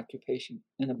German occupation,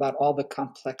 and about all the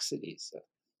complexities of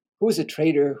who's a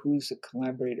traitor, who's a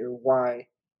collaborator, why,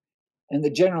 and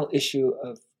the general issue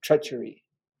of treachery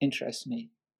interests me.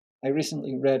 I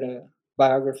recently read a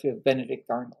biography of Benedict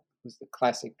Arnold, who's the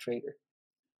classic traitor.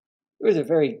 He was a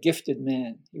very gifted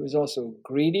man. He was also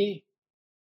greedy,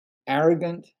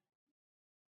 arrogant,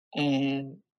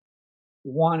 and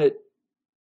wanted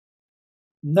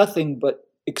nothing but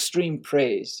extreme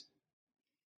praise.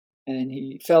 And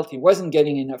he felt he wasn't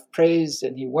getting enough praise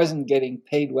and he wasn't getting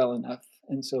paid well enough.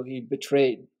 And so he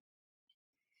betrayed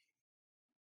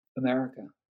America.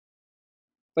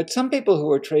 But some people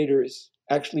who are traitors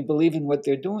actually believe in what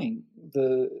they're doing.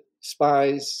 The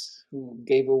spies who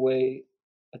gave away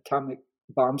atomic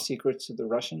bomb secrets to the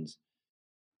Russians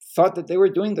thought that they were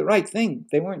doing the right thing.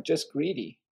 They weren't just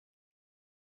greedy.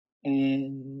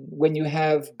 And when you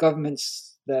have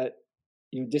governments that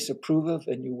you disapprove of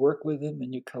and you work with them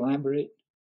and you collaborate,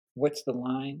 what's the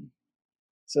line?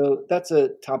 So that's a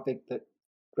topic that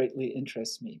greatly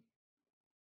interests me.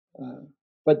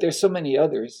 But there's so many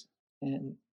others.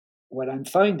 And what I'm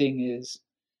finding is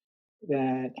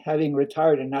that having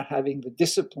retired and not having the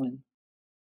discipline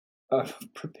of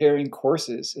preparing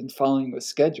courses and following a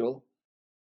schedule,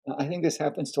 I think this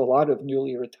happens to a lot of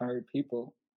newly retired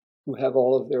people who have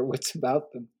all of their wits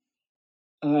about them.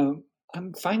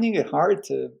 I'm finding it hard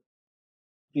to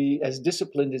be as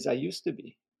disciplined as I used to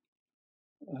be.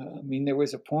 I mean, there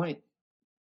was a point,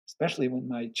 especially when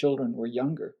my children were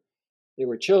younger. There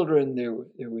were children,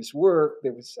 there was work,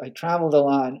 I traveled a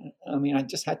lot. I mean, I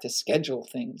just had to schedule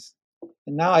things.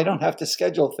 And now I don't have to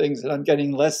schedule things and I'm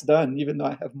getting less done, even though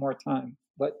I have more time.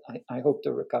 But I hope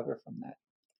to recover from that.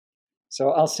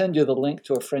 So I'll send you the link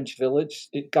to A French Village.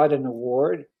 It got an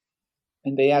award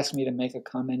and they asked me to make a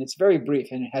comment. It's very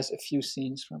brief and it has a few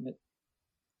scenes from it.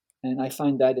 And I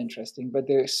find that interesting. But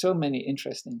there are so many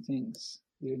interesting things.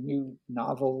 There are new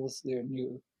novels, there are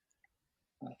new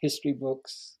history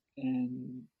books,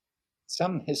 and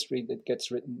some history that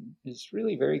gets written is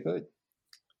really very good.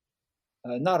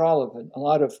 Not all of it. A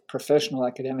lot of professional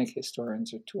academic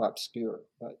historians are too obscure,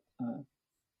 but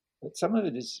some of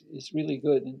it is really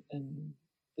good. And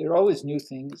there are always new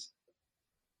things,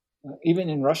 even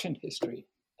in Russian history.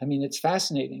 I mean, it's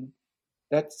fascinating.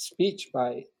 That speech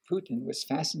by Putin was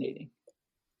fascinating.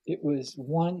 It was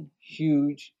one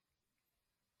huge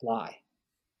lie.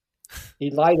 He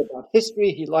lied about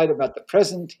history. He lied about the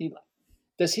present.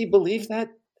 Does he believe that?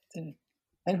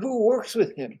 And who works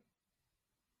with him?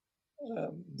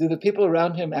 Do the people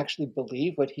around him actually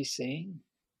believe what he's saying?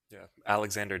 Yeah,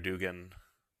 Alexander Dugin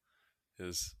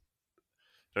is.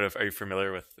 I don't know if are you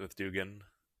familiar with Dugin?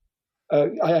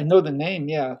 I know the name,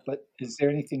 yeah, but is there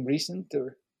anything recent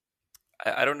or?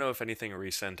 I don't know if anything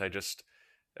recent. I just.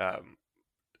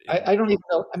 I don't even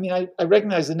know. I mean, I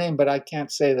recognize the name, but I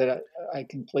can't say that I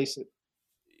can place it.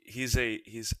 He's.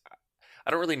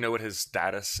 I don't really know what his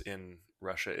status in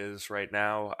Russia is right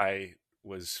now. I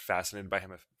was fascinated by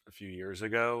him a few years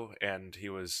ago, and he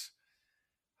was.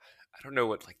 I don't know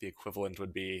what like the equivalent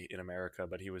would be in America,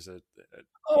 but he was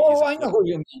I know who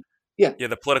you mean. Yeah. Yeah,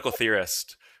 the political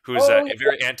theorist who's a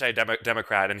very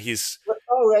anti-democrat, and he's.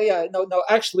 Oh yeah. No.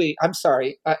 Actually, I'm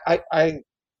sorry.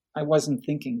 I wasn't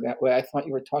thinking that way. I thought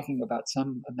you were talking about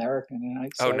some American.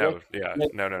 And no.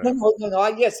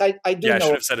 Yes, I do. Yeah, I know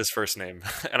should have said his first name,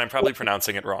 and I'm probably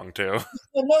pronouncing it wrong too.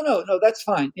 No. That's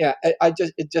fine. Yeah,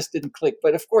 it just didn't click.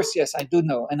 But of course, yes, I do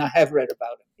know, and I have read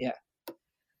about him.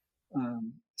 Yeah.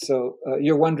 So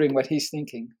you're wondering what he's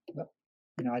thinking. Well,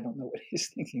 I don't know what he's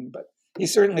thinking, but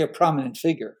he's certainly a prominent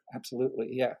figure. Absolutely.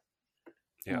 Yeah.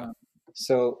 Yeah.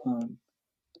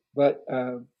 But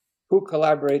who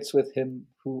collaborates with him?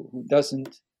 Who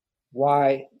doesn't?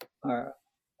 Why? Are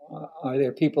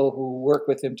there people who work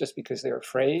with him just because they're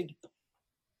afraid?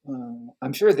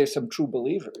 I'm sure there's some true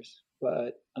believers,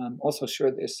 but I'm also sure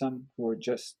there's some who are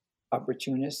just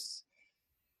opportunists.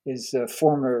 His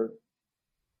former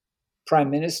prime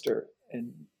minister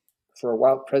and for a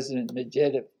while President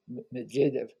Medvedev,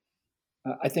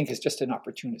 I think is just an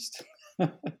opportunist.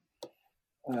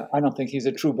 I don't think he's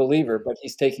a true believer, but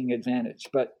he's taking advantage.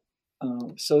 But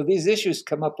so these issues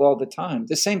come up all the time.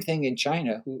 The same thing in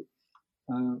China,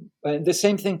 and the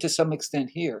same thing to some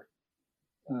extent here,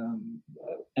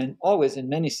 and always in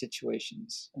many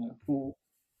situations. Who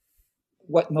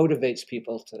what motivates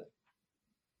people to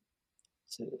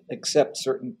accept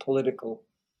certain political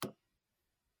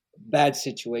bad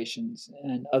situations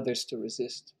and others to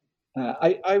resist.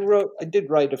 I did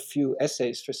write a few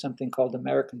essays for something called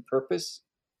American Purpose.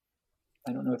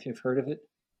 I don't know if you've heard of it.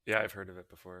 Yeah, I've heard of it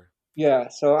before. Yeah,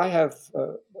 so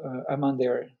I'm on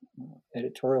their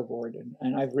editorial board,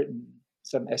 and I've written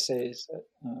some essays.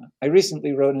 I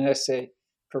recently wrote an essay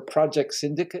for Project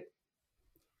Syndicate.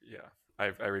 Yeah,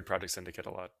 I read Project Syndicate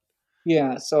a lot.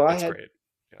 Yeah, so That's great.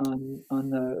 Yeah. On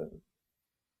the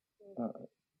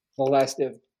last day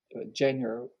of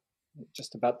January,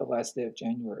 just about the last day of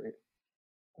January,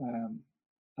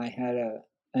 I had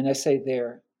an essay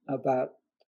there about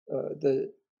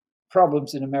the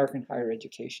problems in American higher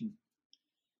education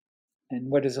and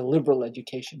what does a liberal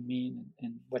education mean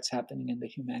and what's happening in the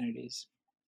humanities.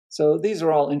 So these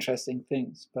are all interesting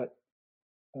things, but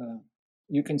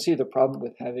you can see the problem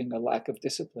with having a lack of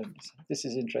discipline. This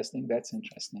is interesting, that's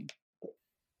interesting.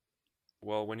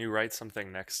 Well, when you write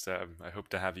something next, I hope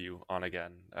to have you on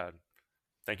again.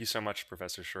 Thank you so much,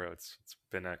 Professor Shiro. It's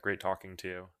been great talking to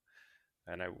you,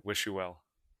 and I wish you well.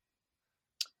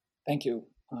 Thank you.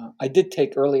 I did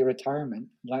take early retirement.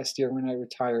 Last year when I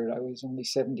retired, I was only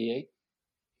 78.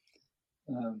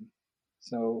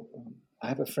 I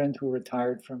have a friend who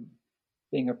retired from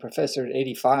being a professor at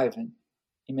 85, and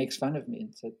he makes fun of me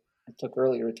and said, I took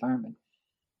early retirement.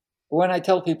 But when I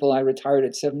tell people I retired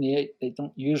at 78, they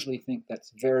don't usually think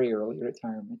that's very early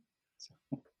retirement. So,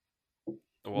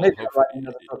 well, maybe I'll write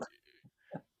another book.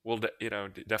 Well,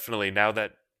 definitely now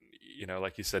that,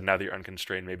 like you said, now that you're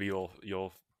unconstrained, maybe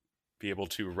you'll be able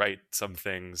to write some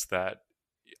things that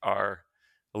are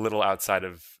a little out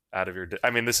of your. I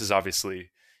mean, this is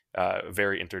obviously a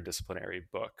very interdisciplinary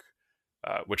book,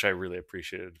 which I really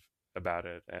appreciated about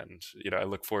it, and I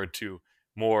look forward to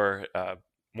more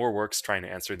works trying to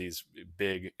answer these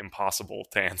big, impossible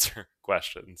to answer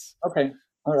questions. Okay,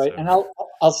 all right, so, and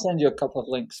I'll send you a couple of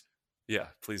links. Yeah,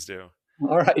 please do.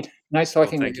 All right, nice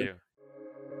talking with you. Thank you.